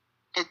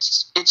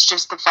it's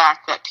just the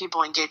fact that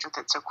people engage with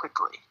it so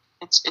quickly.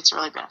 It's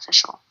really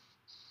beneficial.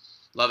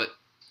 Love it.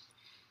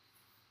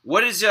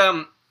 What is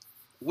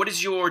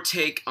your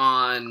take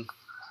on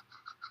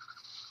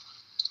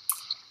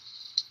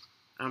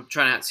I'm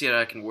trying to see how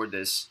I can word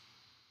this.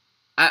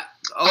 A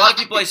lot of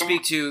people I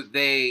speak to,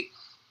 they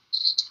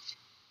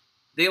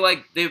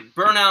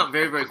burn out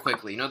very, very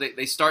quickly. You know,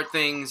 they start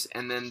things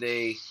and then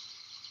they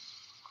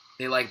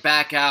like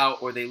back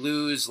out, or they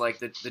lose like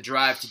the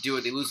drive to do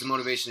it. They lose the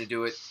motivation to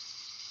do it.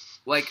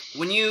 Like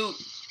when you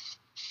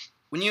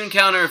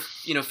encounter,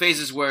 you know,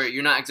 phases where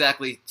you're not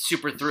exactly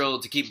super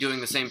thrilled to keep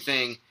doing the same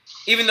thing,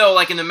 even though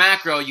like in the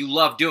macro you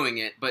love doing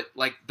it, but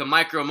like the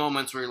micro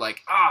moments where you're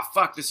like,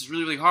 fuck, this is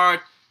really, really hard.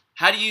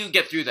 How do you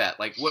get through that?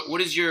 Like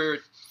what is your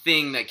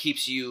thing that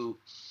keeps you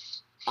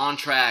on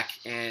track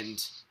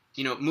and,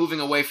 you know, moving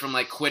away from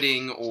like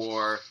quitting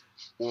or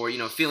you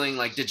know, feeling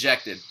like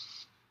dejected?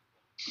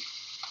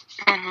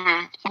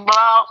 Mm-hmm.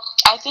 Well,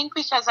 I think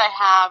because I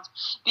have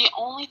the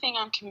only thing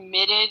I'm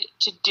committed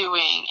to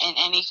doing in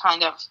any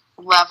kind of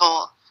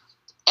level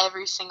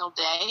every single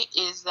day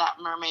is that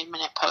Mermaid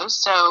Minute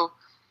post. So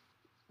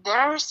there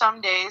are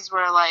some days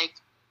where like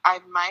I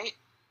might,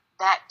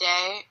 that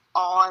day,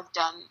 all I've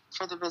done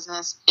for the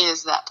business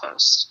is that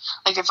post.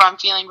 Like if I'm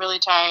feeling really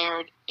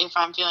tired, if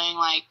I'm feeling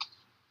like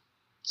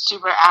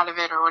super out of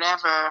it or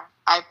whatever,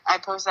 I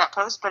post that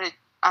post, but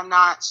I'm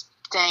not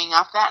staying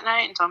up that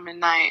night until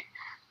midnight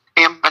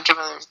and a bunch of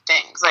other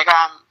things. Like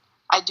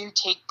I do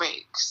take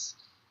breaks,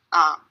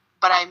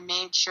 but I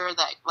made sure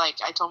that like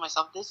I told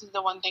myself this is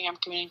the one thing I'm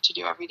committing to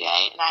do every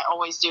day, and I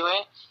always do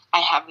it. I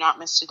have not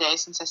missed a day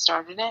since I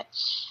started it,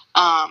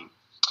 and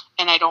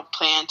I don't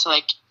plan to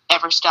like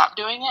ever stop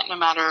doing it, no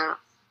matter,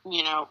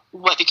 you know,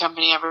 what the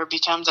company ever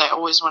becomes. I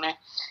always want to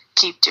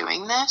keep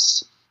doing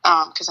this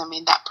because I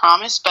made that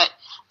promise. But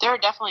there are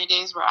definitely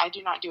days where I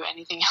do not do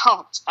anything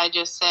else. I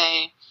just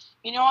say,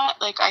 you know what,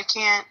 like I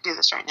can't do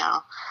this right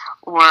now,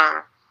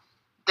 or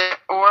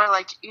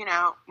like, you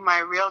know, my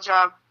real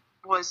job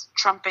was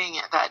trumping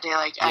it that day.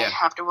 Like I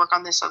have to work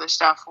on this other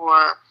stuff,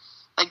 or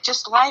like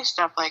just life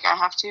stuff. Like I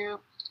have to,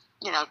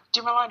 you know,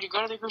 do my laundry,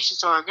 go to the grocery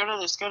store, go to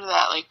this, go to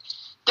that. Like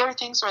there are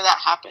things where that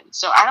happens.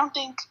 So I don't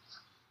think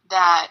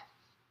that,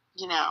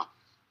 you know,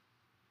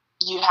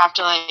 you have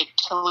to like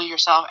kill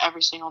yourself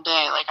every single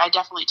day. Like I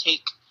definitely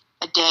take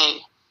a day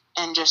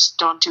and just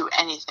don't do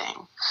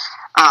anything.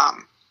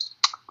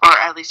 Or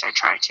at least I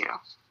try to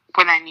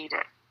when I need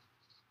it.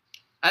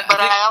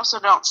 I also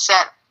don't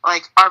set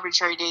like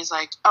arbitrary days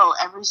like, oh,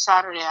 every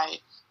Saturday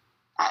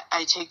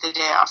I take the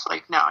day off.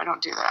 Like, no, I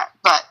don't do that.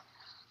 But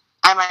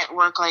I might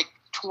work like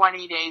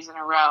 20 days in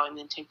a row and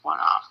then take one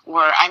off.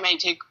 Or I might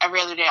take every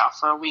other day off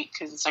for a week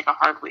because it's like a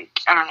hard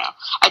week. I don't know.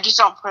 I just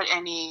don't put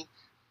any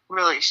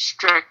really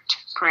strict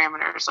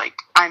parameters like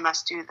I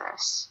must do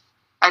this.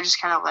 I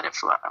just kind of let it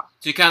flow.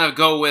 So you kind of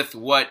go with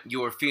what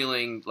you're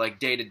feeling like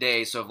day to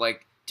day. So if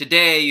like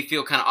today you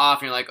feel kind of off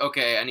and you're like,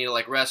 okay, I need to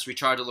like rest,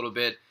 recharge a little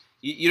bit.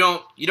 You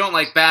don't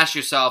like bash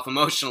yourself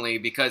emotionally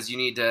because you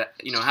need to,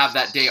 you know, have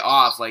that day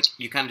off. Like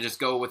you kind of just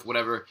go with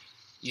whatever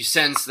you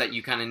sense that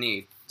you kind of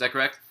need. Is that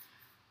correct?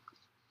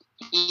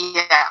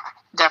 Yeah,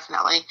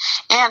 definitely.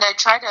 And I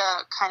try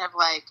to kind of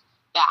like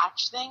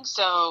batch things.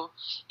 So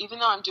even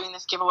though I'm doing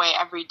this giveaway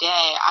every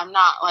day, I'm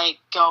not like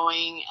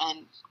going and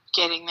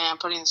getting them,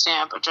 putting the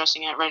stamp,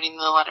 addressing it, writing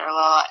the letter,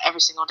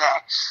 every single day.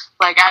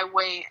 Like I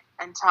wait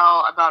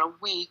until about a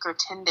week or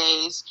 10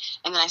 days,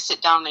 and then I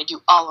sit down and I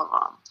do all of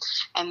them.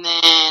 And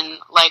then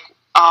like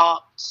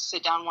I'll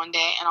sit down one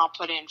day and I'll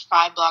put in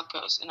 5 blog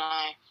posts, and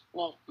I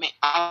won't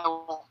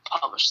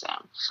publish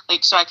them.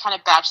 Like, so I kind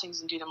of batch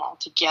things and do them all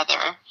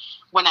together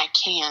when I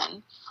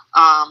can.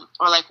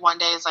 Or like one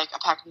day is like a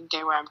packaging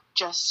day where I'm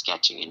just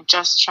sketching and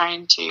just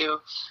trying to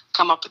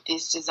come up with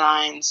these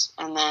designs.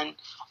 And then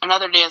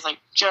another day is like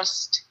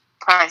just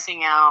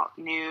pricing out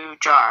new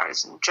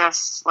jars and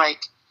just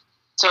like,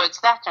 so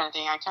it's that kind of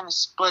thing. I kind of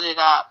split it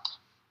up,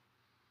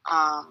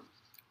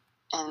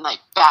 and like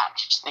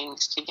batch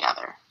things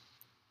together.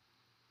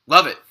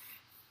 Love it.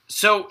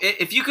 So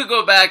if you could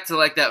go back to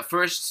like that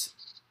first,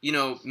 you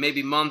know,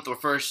 maybe month or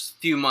first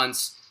few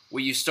months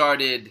where you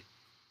started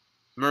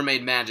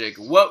Mermaid Magic,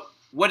 what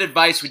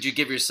advice would you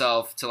give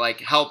yourself to like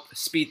help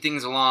speed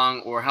things along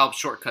or help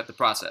shortcut the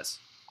process?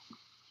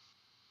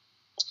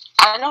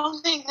 I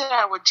don't think that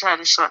I would try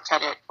to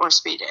shortcut it or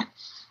speed it.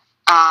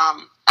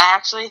 I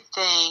actually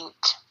think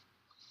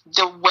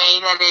the way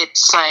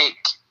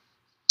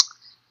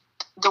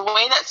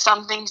that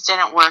some things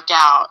didn't work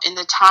out, in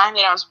the time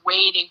that I was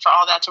waiting for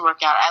all that to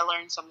work out, I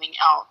learned something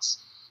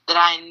else that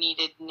I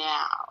needed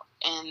now.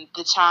 And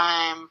the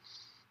time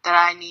that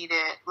I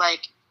needed,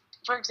 like,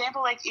 for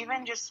example, like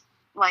even just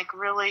like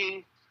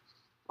really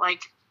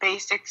like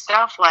basic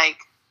stuff, like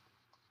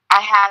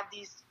I had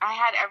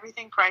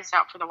everything priced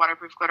out for the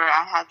waterproof glitter.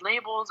 I had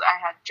labels, I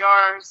had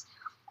jars,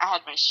 I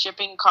had my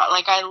shipping cost.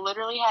 Like I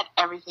literally had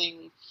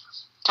everything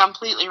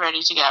completely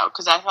ready to go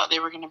because I thought they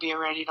were going to be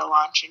ready to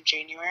launch in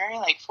January,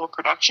 like full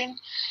production.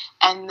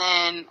 And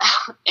then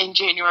in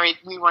January,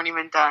 we weren't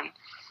even done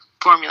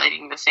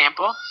formulating the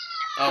sample,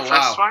 the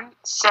first one.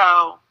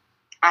 So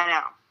I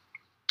know.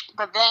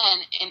 But then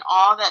in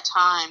all that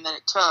time that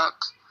it took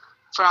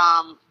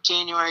from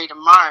January to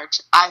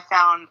March, I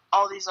found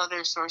all these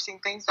other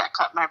sourcing things that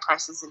cut my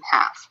prices in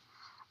half.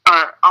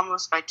 or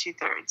almost by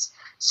 2/3.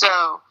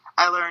 So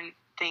I learned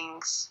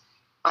things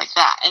like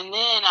that. And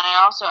then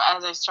I also,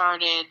 as I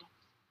started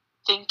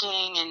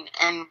thinking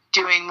and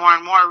doing more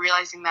and more,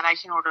 realizing that I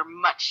can order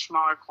much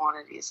smaller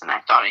quantities than I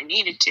thought I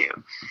needed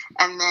to.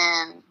 And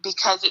then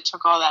because it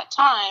took all that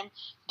time,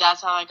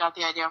 that's how I got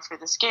the idea for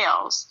the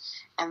scales.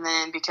 And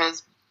then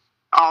because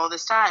all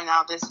this time,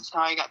 now this is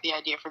how I got the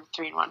idea for the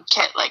 3-in-1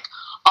 kit. Like,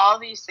 all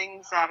these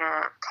things that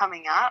are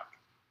coming up,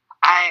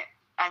 I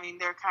mean,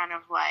 they're kind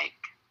of like,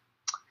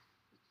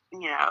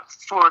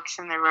 forks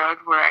in the road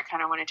where I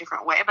kind of went a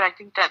different way, but I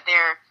think that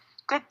they're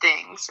good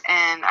things,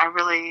 and I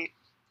really,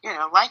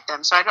 like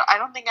them. So I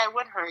don't think I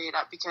would hurry it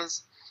up,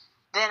 because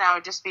then I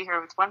would just be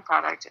here with one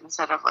product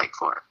instead of like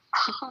 4,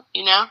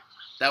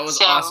 That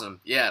was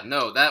awesome. Yeah,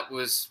 no, that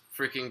was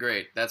freaking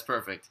great. That's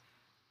perfect.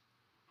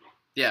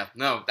 Yeah,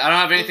 no, I don't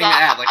have anything to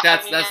add. Like,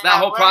 that's that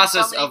whole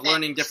process of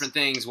learning different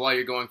things while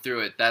you're going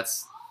through it.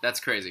 That's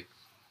crazy.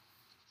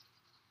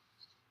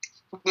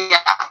 Yeah,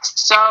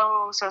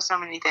 so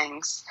many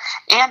things.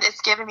 And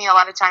it's given me a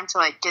lot of time to,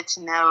 like, get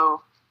to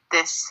know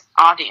this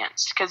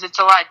audience, because it's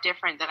a lot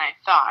different than I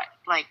thought.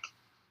 Like,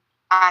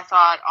 I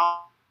thought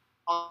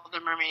all the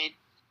mermaid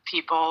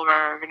people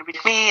were going to be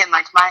me and,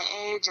 like, my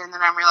age, and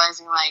then I'm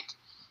realizing, like,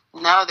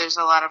 no, there's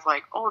a lot of,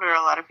 like, older,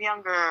 a lot of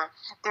younger.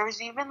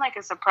 There's even, like,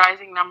 a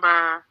surprising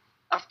number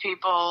of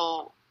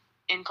people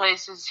in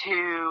places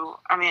who,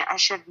 I mean, I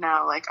should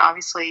know, like,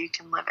 obviously you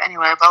can live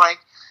anywhere, but, like,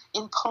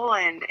 in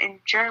Poland, in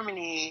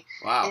Germany,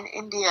 wow, in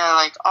India,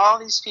 like, all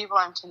these people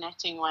I'm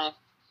connecting with,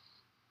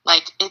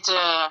 like,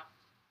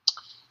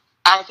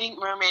 I think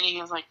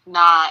mermaiding is, like,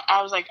 not,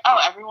 I was like, oh,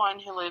 everyone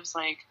who lives,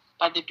 like,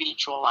 by the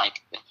beach will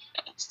like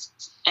this.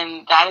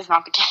 And that is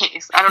not the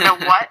case. I don't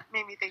know what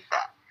made me think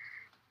that.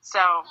 So,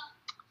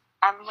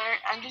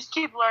 I'm just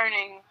keep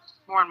learning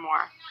more and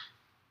more.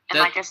 And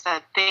like I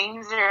said,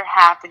 things are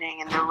happening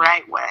in the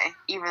right way,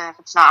 even if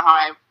it's not how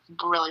I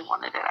really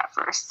wanted it at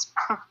first.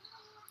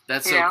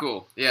 That's so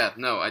cool. Yeah,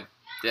 no,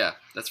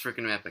 that's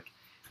freaking epic.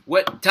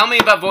 Tell me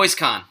about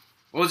VoiceCon.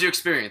 What was your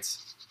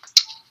experience?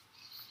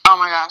 Oh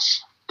my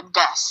gosh, the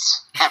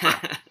best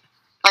ever.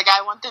 Like,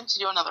 I want them to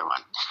do another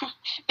one.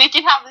 They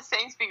can have the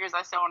same speakers.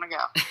 I still want to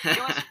go. It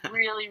was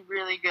really,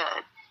 really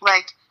good.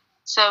 Like,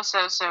 so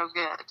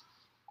good.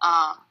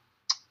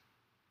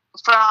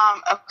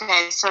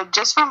 So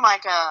just from,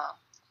 like,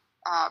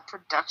 a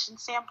production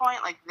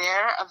standpoint, like,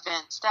 their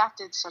event staff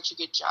did such a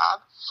good job.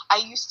 I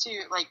used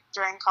to, like,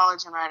 during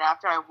college and right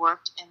after, I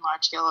worked in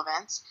large-scale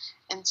events,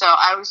 and so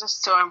I was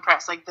just so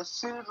impressed. Like, the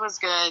food was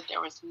good.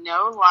 There was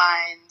no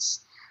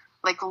lines.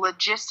 Like,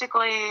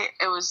 logistically,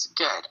 it was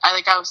good.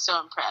 I was so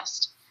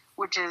impressed,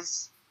 which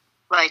is,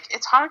 like,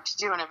 it's hard to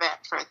do an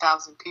event for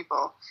 1,000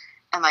 people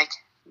and, like,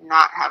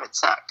 not have it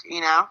suck,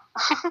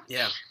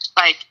 Yeah.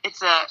 Like,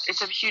 it's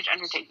a huge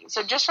undertaking.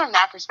 So just from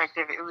that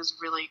perspective, it was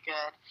really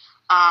good.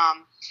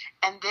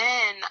 And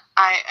then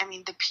I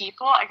mean, the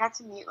people, I got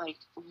to meet, like,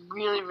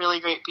 really, really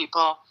great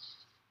people,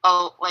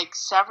 like,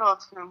 several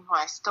of whom who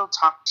I still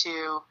talk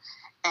to,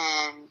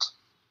 and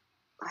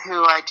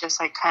who I just,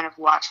 like, kind of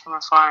watch from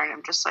afar, and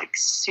I'm just, like,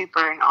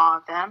 super in awe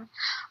of them.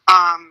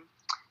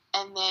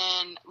 And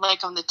then,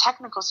 like, on the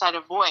technical side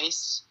of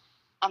voice,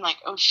 I'm like,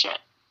 oh shit,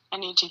 I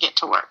need to get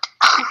to work.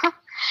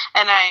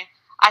 And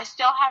I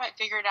still haven't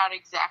figured out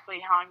exactly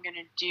how I'm going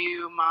to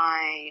do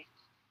my,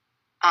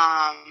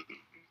 how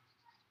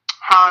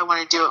I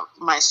want to do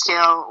my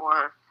scale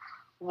or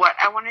what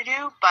I want to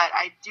do, but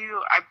I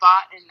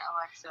bought an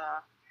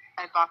Alexa,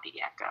 I bought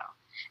the Echo.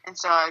 And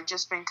so I've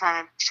just been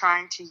kind of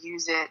trying to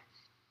use it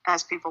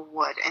as people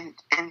would,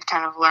 and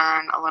kind of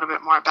learn a little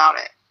bit more about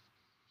it.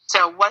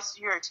 So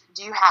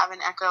do you have an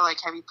Echo? Like,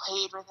 have you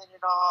played with it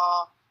at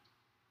all?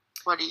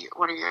 What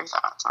are your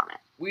thoughts on it?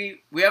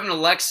 We have an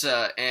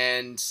Alexa,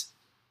 and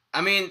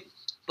I mean,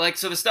 like,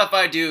 so the stuff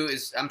I do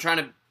is I'm trying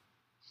to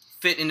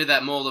fit into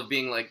that mold of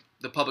being, like,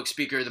 the public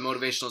speaker, the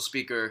motivational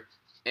speaker.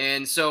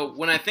 And so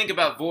when I think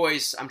about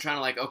voice, I'm trying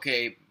to, like,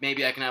 okay,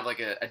 maybe I can have, like,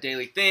 a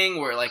daily thing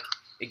where, like,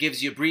 it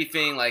gives you a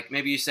briefing. Like,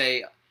 maybe you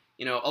say,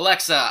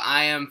 Alexa,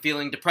 I am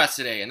feeling depressed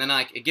today. And then,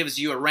 like, it gives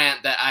you a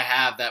rant that I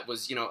have that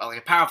was, like,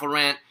 a powerful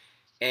rant.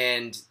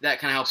 And that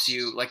kind of helps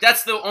you. Like,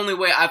 that's the only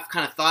way I've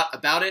kind of thought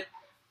about it.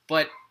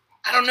 But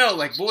I don't know.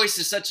 Like, voice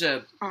is such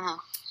a... Mm-hmm.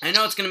 I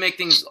know it's going to make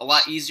things a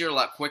lot easier, a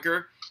lot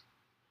quicker.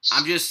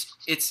 I'm just...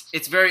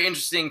 It's very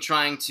interesting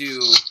trying to...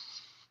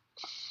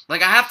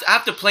 Like, I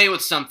have to play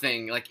with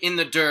something, like, in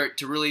the dirt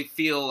to really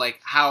feel, like,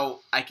 how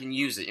I can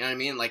use it. You know what I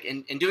mean? Like,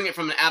 and doing it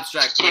from an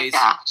abstract place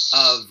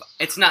of,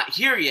 it's not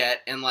here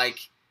yet, and, like,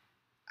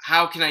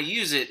 how can I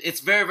use it? It's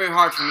very, very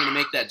hard for me to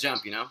make that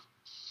jump,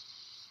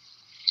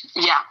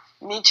 Yeah,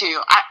 me too.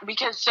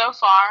 Because so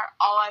far,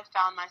 all I've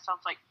found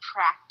myself, like,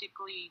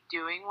 practically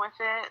doing with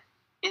it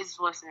is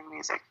listening to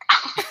music.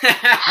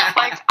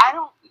 Like, I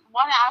don't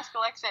want to ask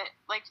Alexa,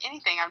 like,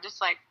 anything. I'm just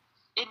like,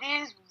 it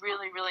is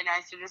really, really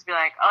nice to just be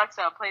like,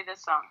 Alexa, play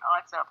this song.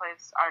 Alexa, play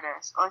this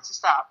artist. Alexa,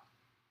 stop.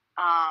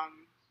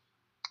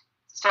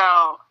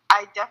 So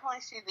I definitely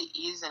see the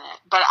ease in it,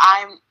 but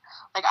I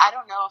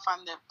don't know if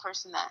I'm the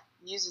person that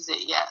uses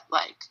it yet.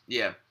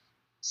 Yeah.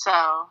 So,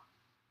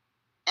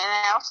 and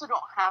I also don't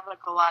have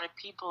like a lot of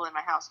people in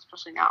my house,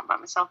 especially now I'm by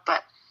myself.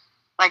 But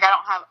like, I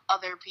don't have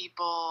other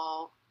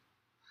people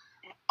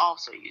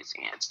also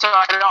using it, so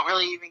I don't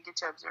really even get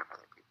to observe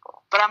other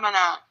people. But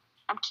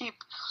I'm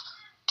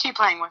keep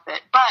playing with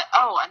it. But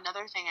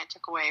another thing I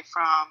took away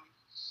from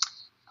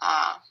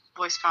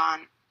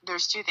VoiceCon,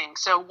 there's two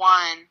things. So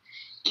one,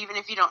 even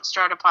if you don't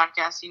start a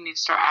podcast, you need to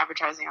start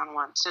advertising on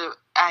one. So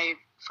I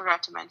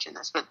forgot to mention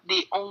this, but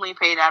the only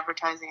paid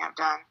advertising I've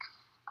done,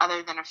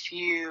 other than a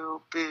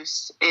few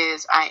boosts,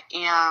 is I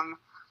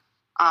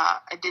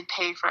did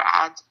pay for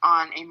ads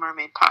on a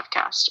mermaid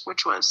podcast,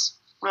 which was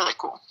really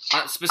cool.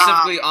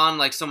 Specifically on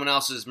like someone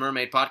else's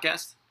mermaid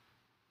podcast?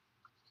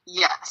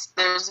 Yes,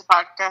 there's a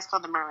podcast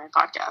called the Mermaid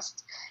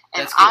Podcast,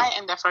 and That's cool. I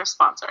am their first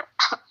sponsor.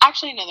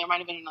 Actually, no, there might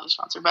have been another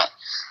sponsor, but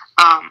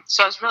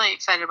so I was really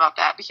excited about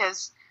that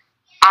because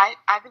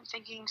I've been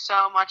thinking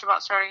so much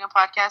about starting a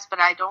podcast, but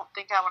I don't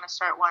think I want to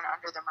start one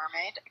under the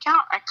Mermaid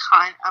account.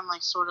 I'm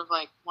like sort of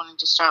like wanting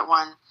to start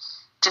one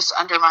just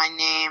under my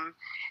name,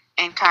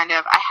 and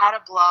I had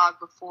a blog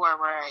before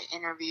where I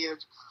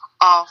interviewed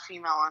all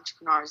female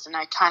entrepreneurs, and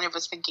I kind of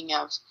was thinking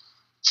of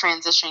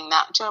transitioning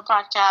that into a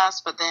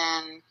podcast, but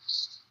then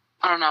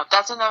I don't know.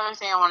 That's another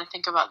thing I want to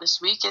think about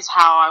this week is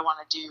how I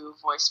want to do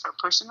voice for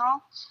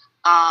personal.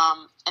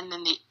 And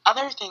then the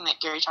other thing that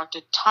Gary talked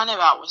a ton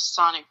about was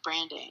sonic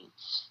branding.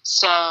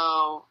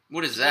 So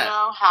what is that? You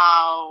know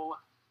how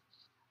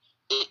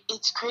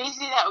it's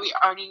crazy that we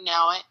already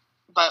know it,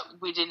 but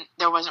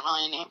there wasn't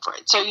really a name for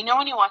it. So you know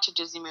when you watch a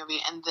Disney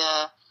movie and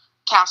the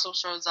castle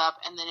shows up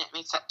and then it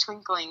makes that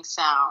twinkling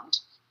sound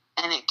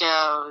and it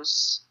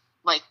goes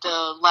like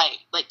the light,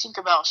 like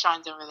Tinkerbell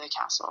shines over the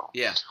castle.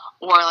 Yeah.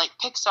 Or like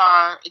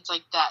Pixar, it's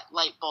like that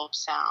light bulb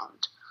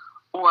sound.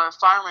 Or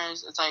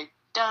Farmers, it's like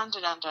dun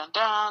dun dun dun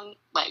dun,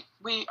 like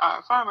we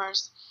are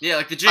farmers. Yeah,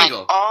 like the jingle.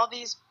 Like all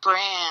these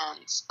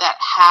brands that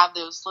have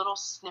those little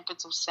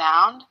snippets of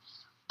sound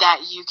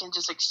that you can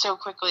just like so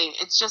quickly.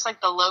 It's just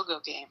like the logo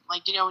game.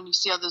 Like when you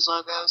see all those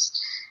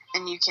logos,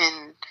 and you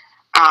can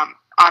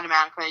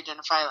automatically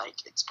identify like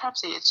it's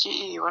Pepsi, it's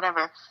GE,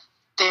 whatever.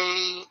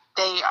 They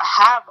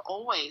have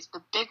always,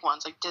 the big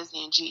ones like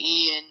Disney and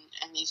GE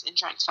and these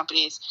insurance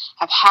companies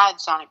have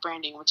had sonic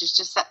branding, which is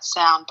just that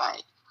sound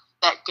bite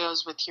that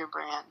goes with your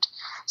brand.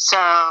 So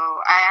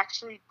I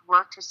actually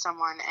worked with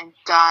someone and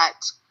got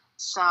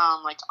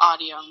some like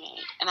audio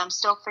made, and I'm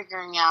still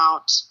figuring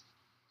out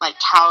like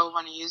how I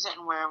want to use it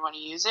and where I want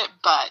to use it,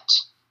 but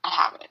I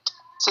have it.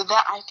 So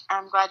that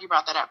I'm glad you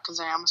brought that up because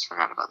I almost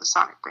forgot about the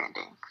sonic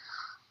branding.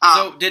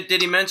 So did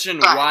he mention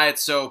why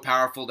it's so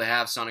powerful to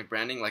have sonic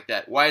branding like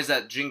that? Why is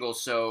that jingle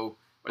so,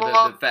 or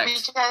the effect?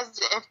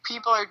 Because if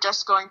people are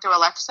just going through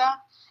Alexa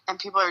and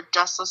people are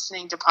just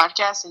listening to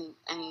podcasts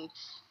and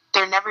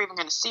they're never even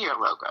going to see your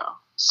logo.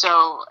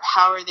 So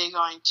how are they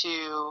going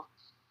to?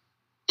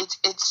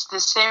 It's the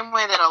same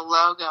way that a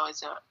logo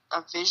is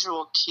a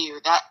visual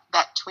cue.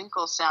 That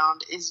twinkle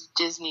sound is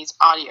Disney's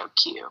audio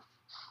cue.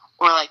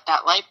 Or like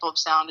that light bulb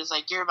sound is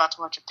like you're about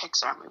to watch a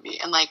Pixar movie,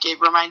 and like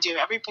it reminds you of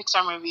every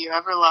Pixar movie you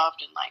ever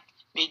loved and like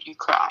made you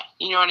cry.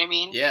 You know what I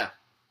mean? Yeah.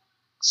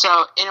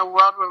 So in a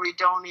world where we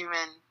don't even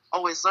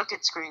always look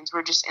at screens,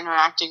 we're just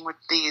interacting with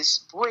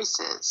these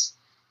voices.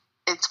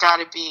 It's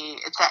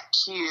that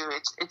cue.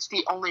 It's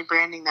the only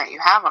branding that you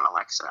have on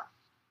Alexa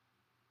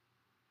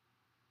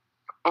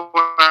or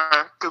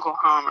Google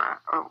Home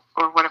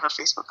or whatever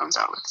Facebook comes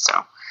out with. So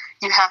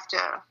you have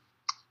to.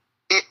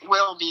 It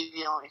will be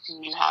the only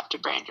thing you have to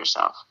brand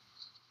yourself.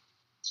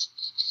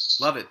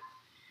 Love it.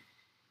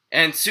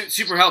 And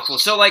super helpful.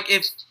 So,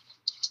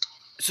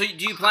 do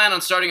you plan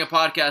on starting a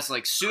podcast,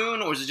 like,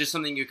 soon, or is it just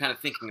something you're kind of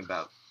thinking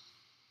about?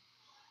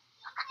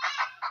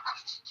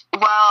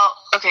 Well,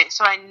 okay,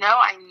 so I know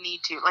I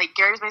need to. Like,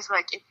 Gary's basically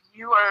like, if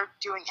you are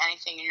doing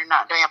anything and you're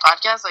not doing a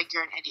podcast, like,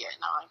 you're an idiot.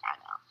 And I'm like, I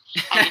know.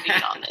 I need to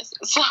get on this.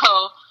 So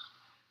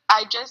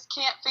I just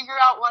can't figure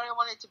out what I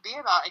want it to be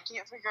about. I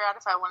can't figure out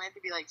if I want it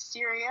to be like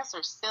serious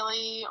or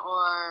silly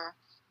or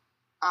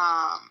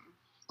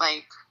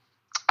like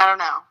I don't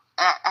know.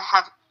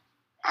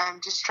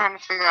 I'm just trying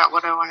to figure out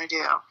what I want to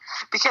do.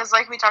 Because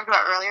like we talked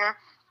about earlier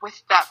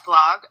with that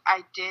blog,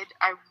 I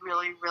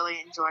really,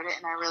 really enjoyed it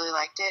and I really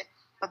liked it.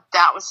 But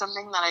that was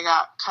something that I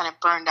got kind of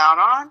burned out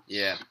on.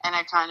 Yeah. And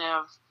I kind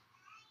of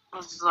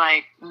was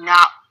like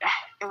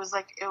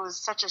it was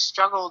such a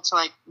struggle to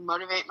like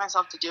motivate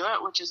myself to do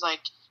it, which is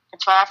like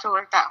if I have to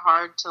work that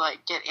hard to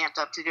like get amped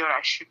up to do it,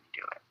 I shouldn't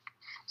do it.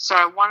 So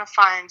I want to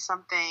find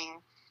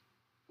something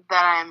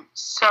that I'm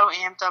so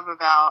amped up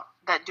about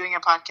that doing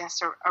a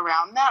podcast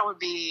around that would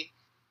be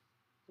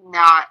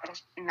not a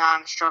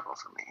struggle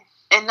for me.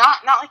 And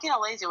not like in a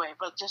lazy way,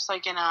 but just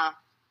like in a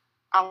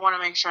I want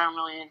to make sure I'm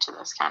really into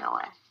this kind of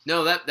way.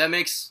 No, that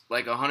makes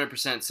like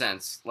 100%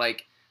 sense.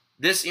 Like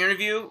this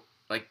interview,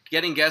 like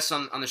getting guests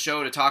on the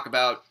show to talk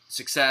about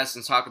success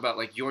and talk about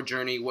like your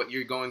journey, what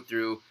you're going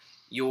through,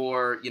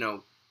 your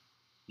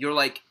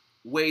like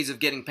ways of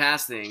getting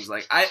past things.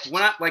 Like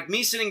like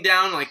me sitting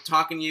down, like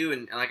talking to you,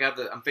 and like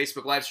I'm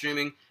Facebook live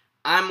streaming.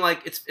 I'm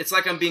like it's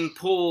like I'm being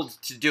pulled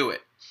to do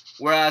it.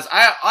 Whereas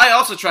I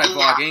also tried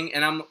vlogging,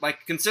 and I'm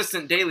like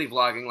consistent daily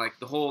vlogging, like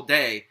the whole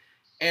day.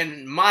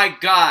 And my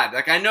God,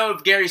 like I know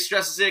Gary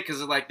stresses it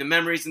because of like the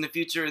memories in the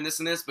future and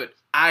this, but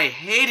I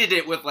hated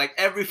it with like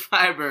every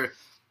fiber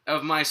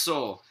of my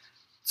soul.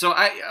 So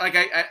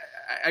I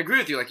agree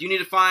with you. Like you need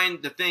to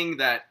find the thing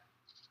that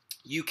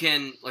you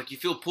can, like you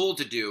feel pulled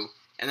to do,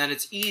 and that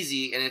it's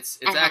easy and it's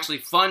actually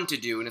fun to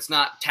do, and it's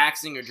not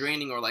taxing or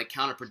draining or like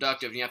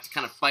counterproductive, and you have to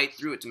kind of fight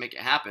through it to make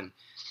it happen.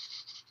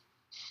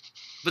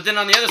 But then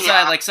on the other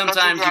side, like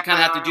sometimes you kind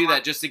of have to do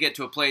that just to get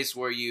to a place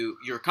where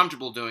you're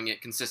comfortable doing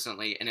it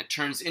consistently, and it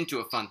turns into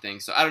a fun thing.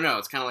 So I don't know.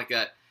 It's kind of like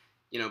that,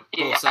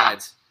 both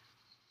sides.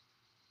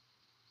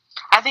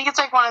 I think it's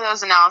like one of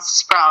those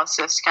analysis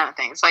paralysis kind of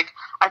things. Like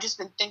I've just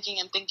been thinking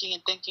and thinking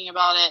and thinking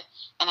about it,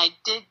 and I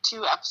did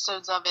 2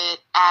 episodes of it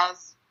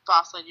as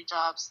Boss Lady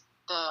Jobs,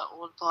 the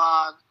old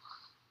vlog,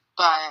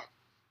 but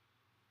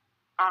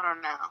I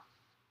don't know.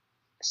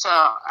 So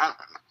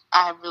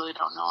I really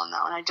don't know on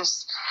that one.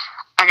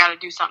 I gotta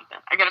do something.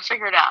 I gotta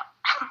figure it out.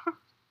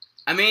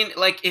 I mean,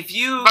 like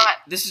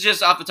this is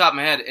just off the top of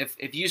my head.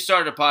 If you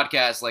started a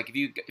podcast, like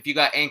if you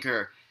got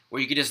Anchor,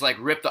 where you could just like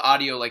rip the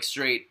audio like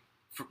straight,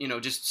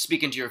 just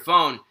speak into your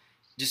phone,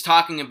 just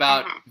talking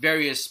about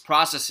various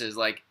processes.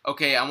 Like,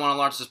 okay, I want to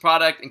launch this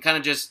product, and kind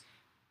of just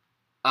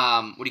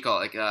what do you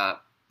call it? Like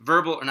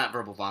verbal or not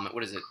verbal vomit.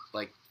 What is it?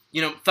 Like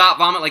thought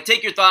vomit. Like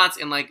take your thoughts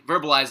and like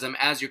verbalize them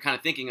as you're kind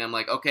of thinking them.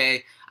 Like,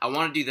 okay, I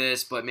want to do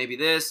this, but maybe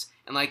this.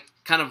 And like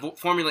kind of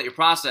formulate your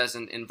process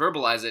and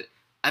verbalize it.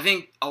 I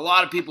think a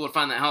lot of people would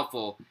find that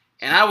helpful,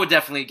 and I would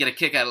definitely get a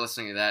kick out of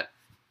listening to that.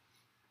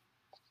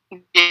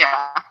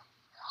 Yeah,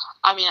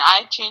 I mean,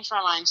 I change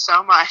my mind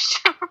so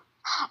much.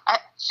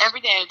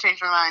 Every day I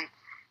change my mind.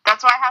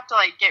 That's why I have to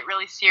like get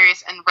really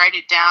serious and write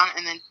it down,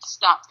 and then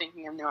stop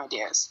thinking of new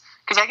ideas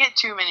because I get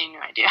too many new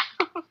ideas.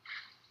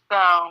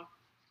 So,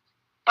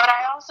 but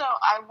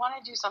I want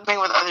to do something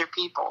with other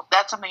people.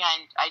 That's something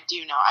I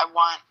do know.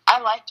 I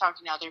like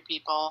talking to other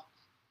people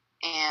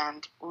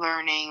and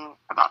learning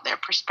about their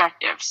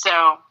perspective.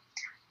 So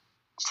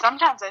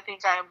sometimes I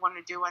think I want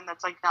to do one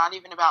that's like not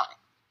even about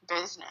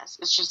business.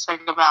 It's just like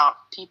about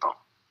people.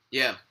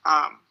 Yeah.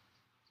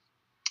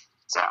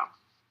 So.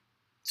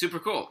 Super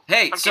cool.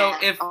 Hey, again, so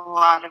if a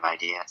lot of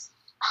ideas.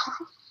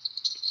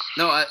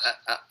 No,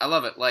 I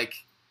love it. Like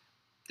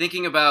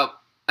thinking about,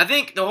 I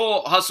think the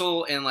whole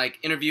hustle and like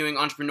interviewing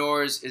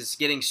entrepreneurs is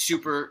getting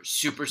super,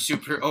 super,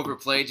 super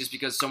overplayed just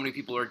because so many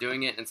people are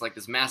doing it, and it's like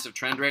this massive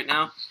trend right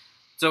now.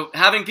 So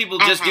having people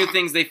just do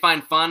things they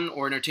find fun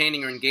or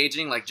entertaining or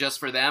engaging, like just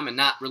for them and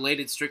not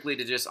related strictly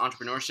to just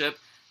entrepreneurship,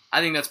 I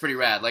think that's pretty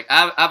rad. Like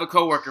I have a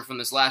coworker from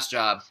this last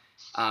job,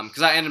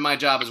 because I ended my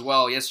job as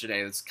well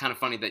yesterday. It's kind of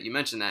funny that you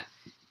mentioned that.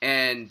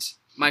 And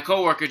my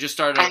coworker just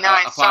started a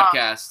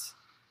podcast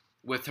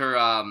with her,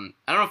 I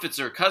don't know if it's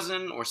her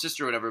cousin or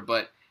sister or whatever,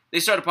 but they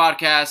started a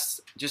podcast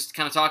just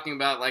kind of talking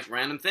about like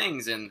random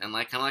things and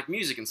like kind of like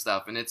music and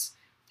stuff. And it's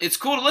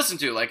cool to listen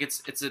to. Like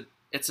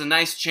it's a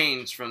nice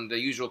change from the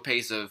usual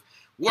pace of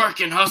work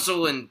and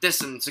hustle and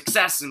this and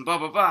success and blah,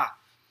 blah, blah.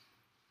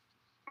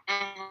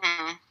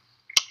 Mm-hmm.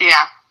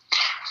 Yeah.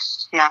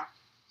 Yeah.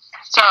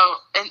 So,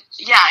 and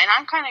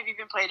I'm kind of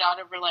even played out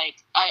over, like,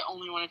 I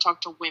only want to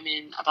talk to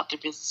women about their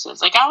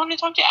businesses. Like, I want to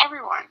talk to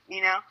everyone,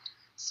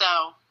 So,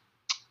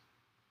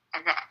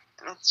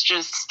 it's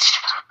just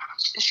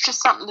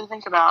something to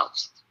think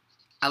about.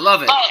 I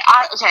love it. But,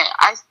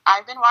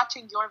 I've been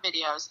watching your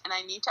videos, and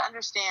I need to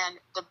understand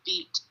the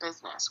beet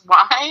business.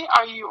 Why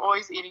are you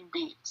always eating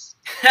beets?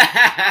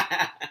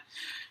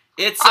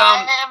 It's,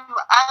 I'm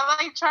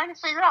like, trying to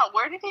figure out,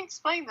 where did he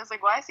explain this?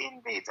 Like, why is he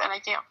eating beets? And I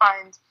can't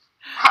find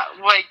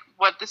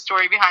what the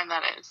story behind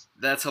that is.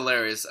 That's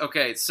hilarious.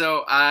 Okay,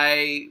 so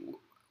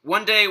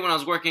one day when I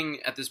was working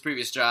at this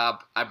previous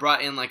job, I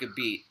brought in like a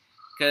beet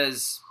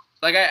because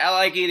like I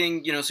like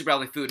eating super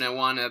healthy food, and I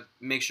want to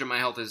make sure my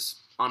health is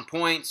on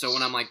point. So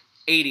when I'm like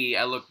 80,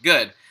 I look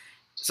good.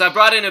 So I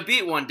brought in a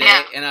beet one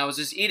day, and I was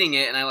just eating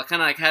it, and I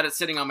kind of like had it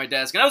sitting on my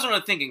desk, and I wasn't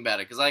really thinking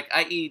about it because like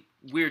I eat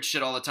weird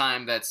shit all the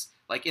time that's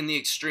like in the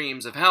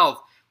extremes of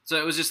health. So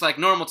it was just like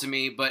normal to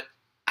me, but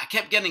I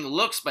kept getting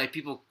looks by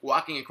people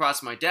walking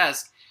across my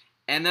desk,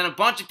 and then a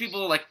bunch of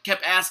people like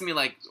kept asking me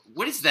like,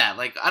 "What is that?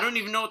 Like, I don't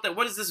even know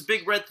what is this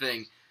big red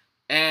thing?"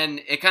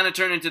 And it kind of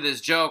turned into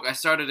this joke. I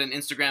started an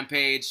Instagram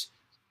page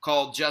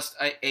called Just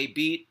a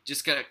Beet,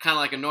 just kind of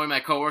like annoy my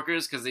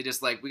coworkers because they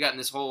just like we got in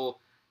this whole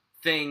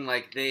thing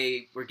like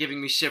they were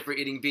giving me shit for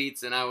eating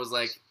beets, and I was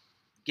like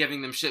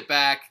giving them shit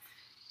back.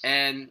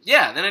 And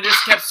yeah, then I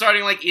just kept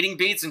starting like eating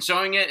beets and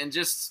showing it, and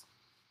just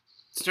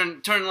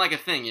turning like a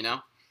thing, Yeah,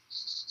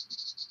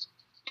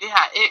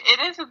 it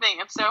is a thing.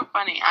 It's so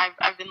funny.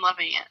 I've been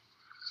loving it.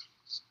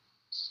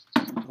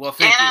 Well,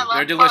 thank you.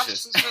 They're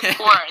delicious. And I love questions with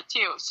Cora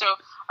too. So,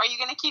 are you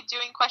gonna keep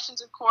doing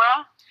questions with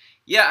Cora?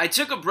 Yeah, I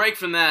took a break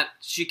from that.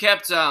 She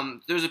kept there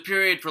was a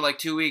period for like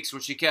 2 weeks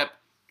where she kept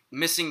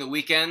missing the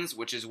weekends,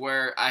 which is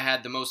where I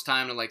had the most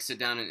time to like sit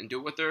down and do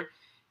it with her.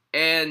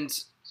 And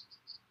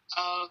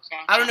Okay.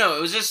 I don't know,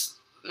 it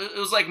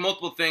was like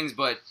multiple things,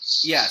 but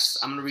yes,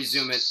 I'm gonna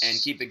resume it and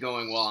keep it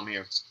going while I'm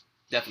here.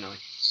 Definitely.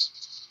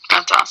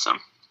 That's awesome.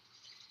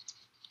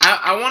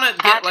 I want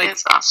to get That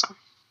is awesome.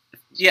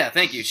 Yeah,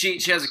 thank you. She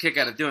has a kick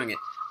out of doing it.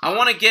 I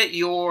want to get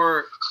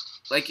your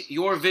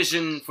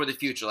vision for the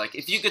future. Like,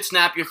 if you could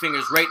snap your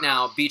fingers right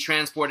now, be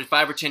transported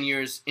 5 or 10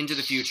 years into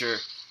the future,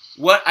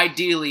 what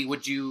ideally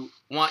would you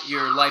want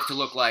your life to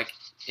look like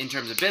in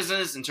terms of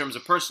business, in terms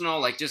of personal,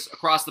 like just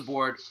across the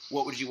board?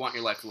 What would you want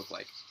your life to look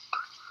like?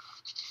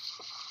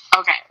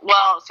 Okay,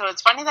 well, so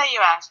it's funny that you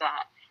asked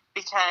that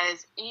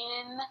because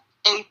in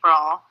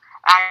April,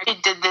 I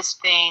actually did this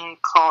thing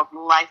called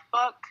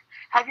Lifebook.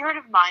 Have you heard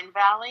of Mind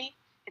Valley?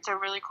 It's a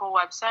really cool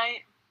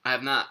website. I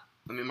have not.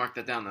 Let me mark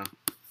that down, though.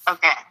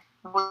 Okay,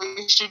 well,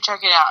 you should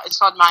check it out. It's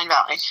called Mind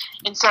Valley.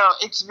 And so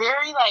it's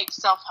very, like,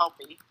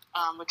 self-helpy,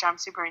 which I'm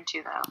super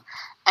into, though.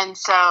 And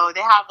so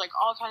they have, like,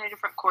 all kind of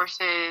different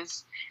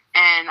courses.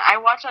 And I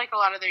watch, like, a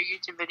lot of their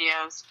YouTube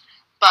videos.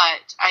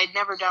 But I had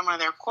never done one of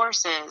their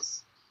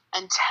courses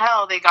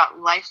until they got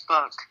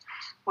Lifebook,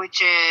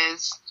 which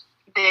is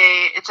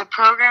it's a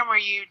program where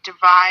you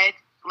divide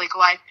like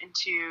life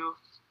into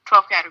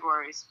 12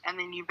 categories, and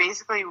then you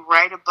basically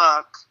write a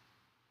book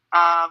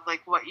of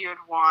like what you would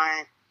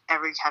want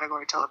every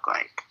category to look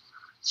like.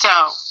 So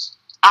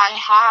I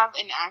have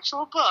an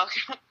actual book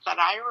that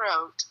I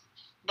wrote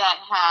that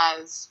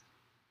has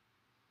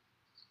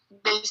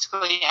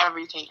basically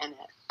everything in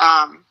it.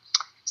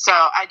 So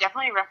I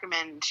definitely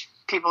recommend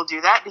people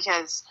do that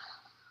because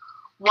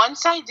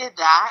once I did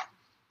that,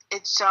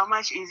 it's so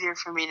much easier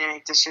for me to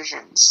make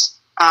decisions.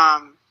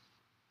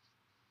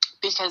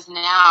 Because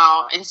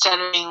now, instead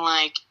of being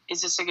like,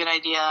 is this a good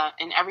idea?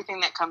 And everything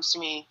that comes to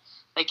me,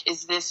 like,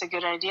 is this a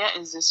good idea?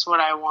 Is this what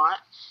I want?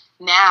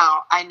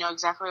 Now, I know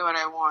exactly what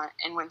I want.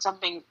 And when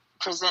something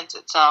presents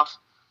itself,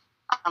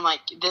 I'm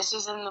like, this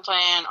is in the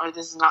plan or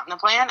this is not in the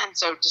plan. And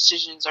so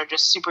decisions are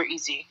just super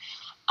easy.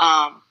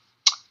 And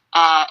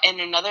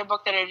another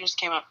book that I just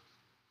came up,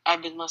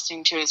 I've been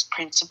listening to is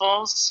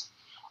Principles.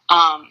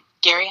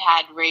 Gary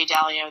had Ray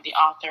Dalio, the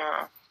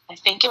author. I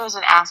think it was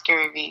an Ask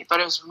Gary Vee, but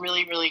it was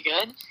really, really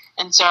good.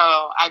 And so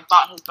I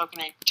bought his book,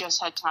 and I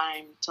just had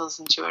time to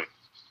listen to it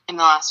in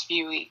the last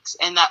few weeks.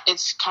 And that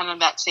it's kind of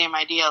that same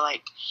idea.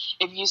 Like,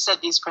 if you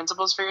set these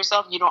principles for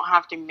yourself, you don't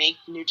have to make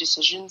new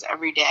decisions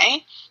every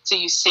day. So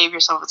you save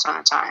yourself a ton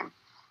of time.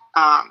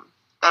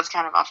 That's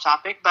kind of off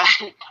topic, but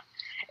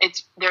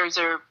those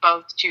are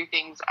both two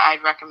things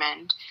I'd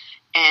recommend.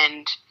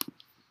 And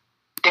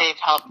they've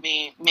helped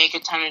me make a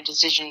ton of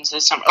decisions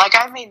this summer. Like,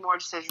 I've made more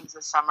decisions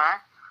this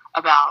summer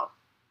about,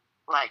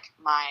 like,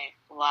 my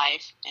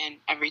life and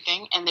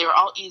everything. And they were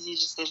all easy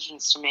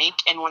decisions to make.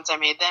 And once I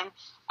made them,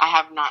 I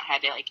have not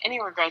had, like,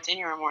 any regrets,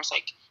 any remorse.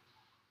 Like,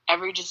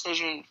 every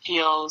decision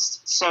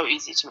feels so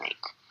easy to make.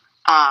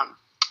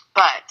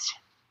 But,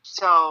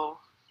 so,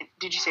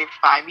 did you say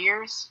 5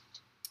 years?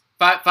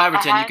 Five or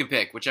 10, you can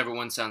pick. Whichever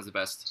one sounds the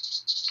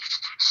best.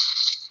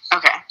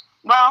 Okay.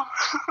 Well,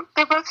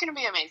 they're both going to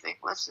be amazing.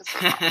 Let's just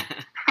say that.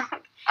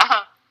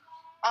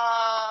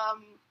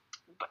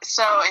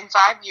 So in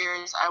 5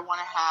 years, I want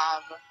to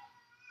have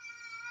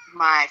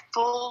my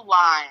full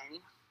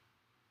line.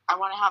 I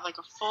want to have like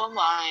a full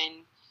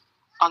line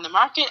on the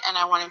market, and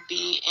I want to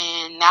be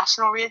in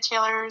national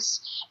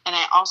retailers, and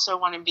I also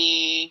want to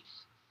be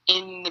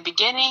in the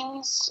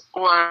beginnings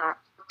or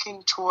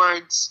working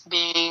towards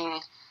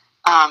being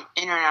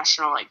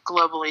international, like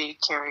globally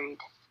carried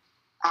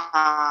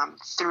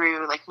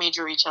through like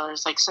major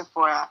retailers like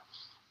Sephora.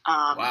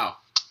 Wow.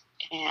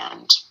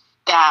 And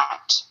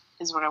that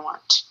is what I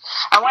want.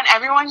 I want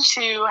everyone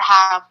to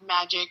have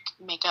magic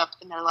makeup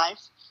in their life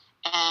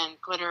and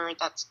glitter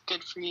that's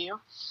good for you.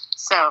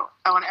 So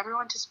I want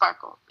everyone to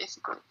sparkle,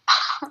 basically.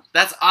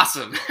 That's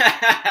awesome.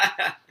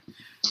 Yeah,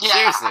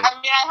 seriously. I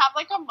mean, I have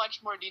like a much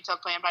more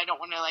detailed plan, but I don't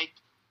want to like,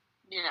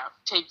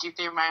 take you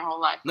through my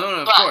whole life. No,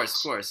 of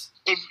course.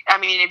 If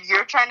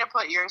you're trying to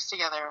put yours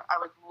together, I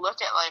would look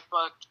at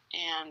Lifebook,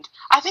 and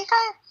I think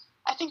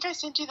I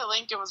sent you the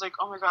link and was like,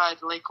 oh my god,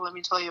 like, let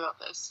me tell you about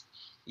this.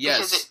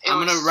 Yes,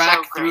 I'm gonna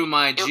rack through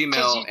my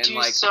Gmail and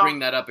like bring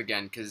that up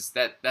again because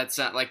that's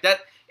not like that.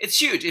 It's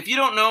huge. If you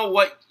don't know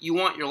what you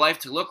want your life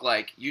to look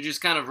like, you're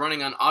just kind of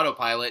running on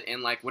autopilot,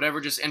 and like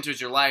whatever just enters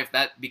your life,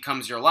 that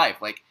becomes your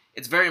life. Like,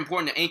 it's very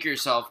important to anchor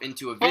yourself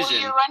into a vision.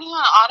 Well, you're running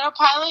on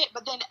autopilot,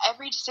 but then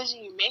every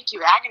decision you make,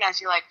 you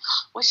agonize. You're like,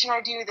 what should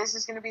I do? This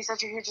is going to be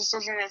such a huge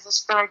decision. Is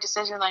this the right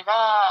decision? Like,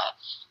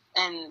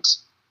 and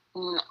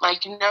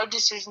like no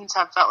decisions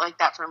have felt like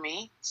that for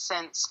me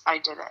since I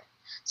did it.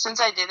 Since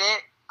I did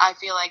it, I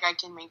feel like I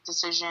can make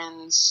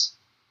decisions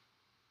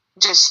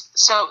just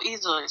so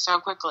easily, so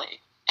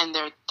quickly, and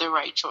they're the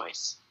right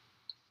choice.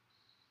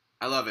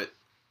 I love it.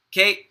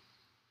 Kate,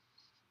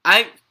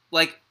 I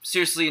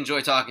seriously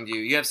enjoy talking to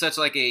you. You have such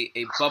like a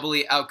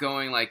bubbly,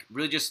 outgoing, like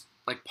really just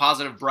like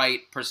positive,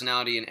 bright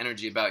personality and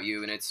energy about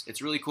you, and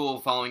it's really cool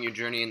following your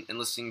journey and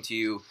listening to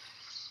you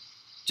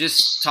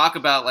just talk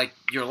about like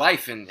your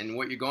life and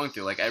what you're going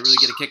through. Like I really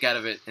get a kick out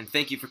of it, and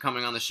thank you for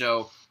coming on the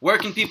show. Where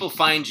can people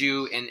find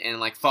you and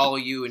like follow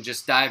you and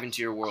just dive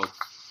into your world?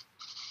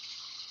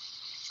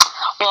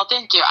 Well,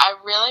 thank you. I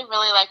really,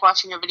 really like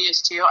watching your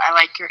videos too. I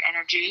like your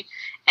energy,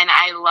 and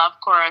I love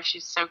Cora.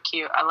 She's so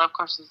cute. I love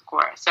Courses with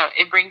Cora. So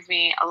it brings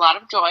me a lot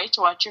of joy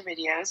to watch your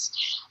videos.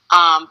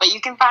 But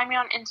you can find me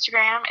on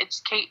Instagram.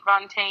 It's Kate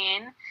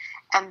Vontaine.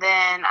 And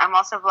then I'm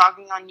also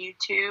vlogging on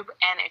YouTube.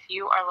 And if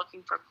you are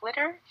looking for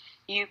glitter,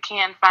 you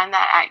can find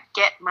that at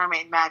Get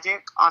Mermaid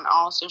Magic on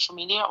all social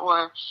media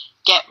or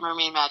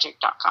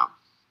getmermaidmagic.com.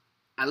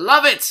 I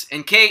love it.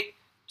 And Kate,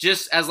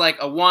 just as like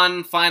a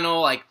one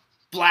final like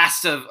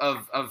blast of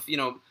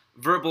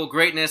verbal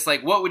greatness,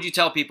 like what would you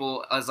tell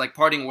people as like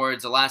parting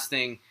words, the last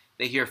thing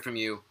they hear from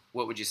you?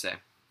 What would you say?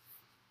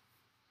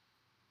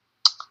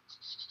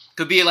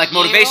 Could be like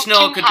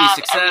motivational, could be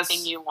success.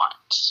 Everything you want.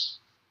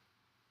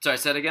 Sorry,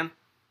 say it again.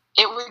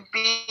 It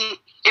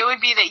would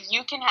be that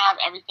you can have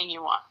everything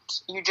you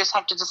want. You just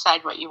have to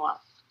decide what you want.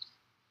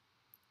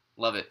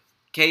 Love it.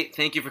 Kate,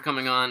 thank you for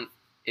coming on.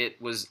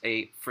 It was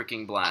a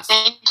freaking blast.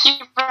 Thank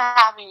you for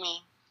having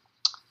me.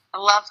 I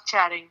love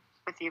chatting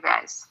with you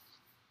guys.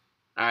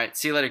 All right.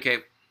 See you later,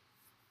 Kate.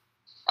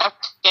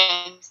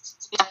 Okay.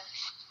 Yeah.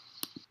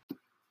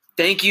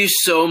 Thank you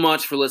so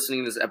much for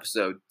listening to this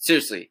episode.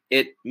 Seriously,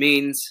 it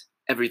means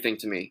everything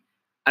to me.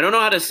 I don't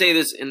know how to say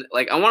this in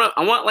like I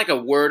want like a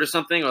word or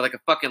something or like a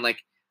fucking like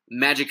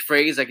magic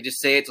phrase. I could just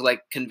say it to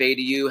like convey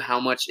to you how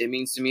much it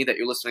means to me that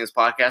you're listening to this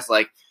podcast.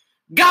 Like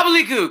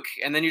gobbledygook,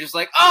 and then you're just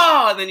like,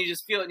 oh, and then you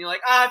just feel it, and you're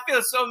like, I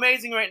feel so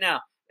amazing right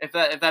now. If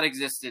that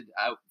existed,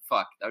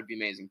 that would be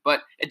amazing.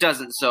 But it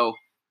doesn't, so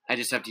I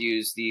just have to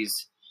use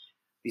these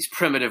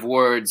primitive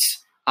words.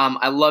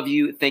 I love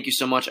you. Thank you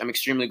so much. I'm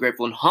extremely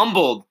grateful and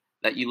humbled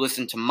that you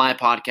listen to my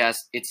podcast.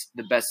 It's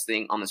the best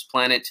thing on this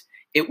planet.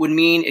 It would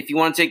mean if you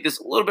want to take this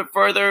a little bit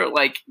further,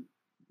 like,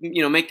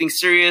 make things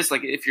serious,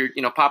 like if you're,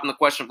 popping the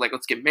question of like,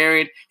 let's get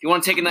married. If you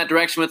want to take in that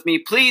direction with me,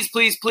 please,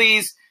 please,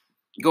 please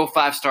go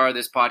 5-star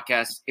this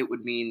podcast. It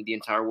would mean the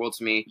entire world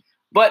to me.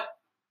 But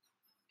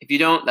if you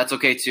don't, that's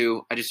okay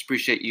too. I just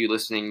appreciate you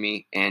listening to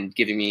me and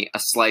giving me a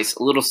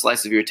little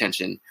slice of your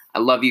attention. I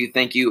love you.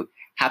 Thank you.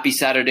 Happy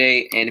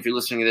Saturday. And if you're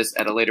listening to this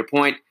at a later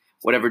point,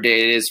 whatever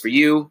day it is for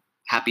you,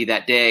 happy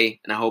that day.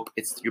 And I hope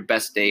it's your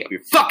best day of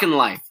your fucking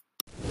life.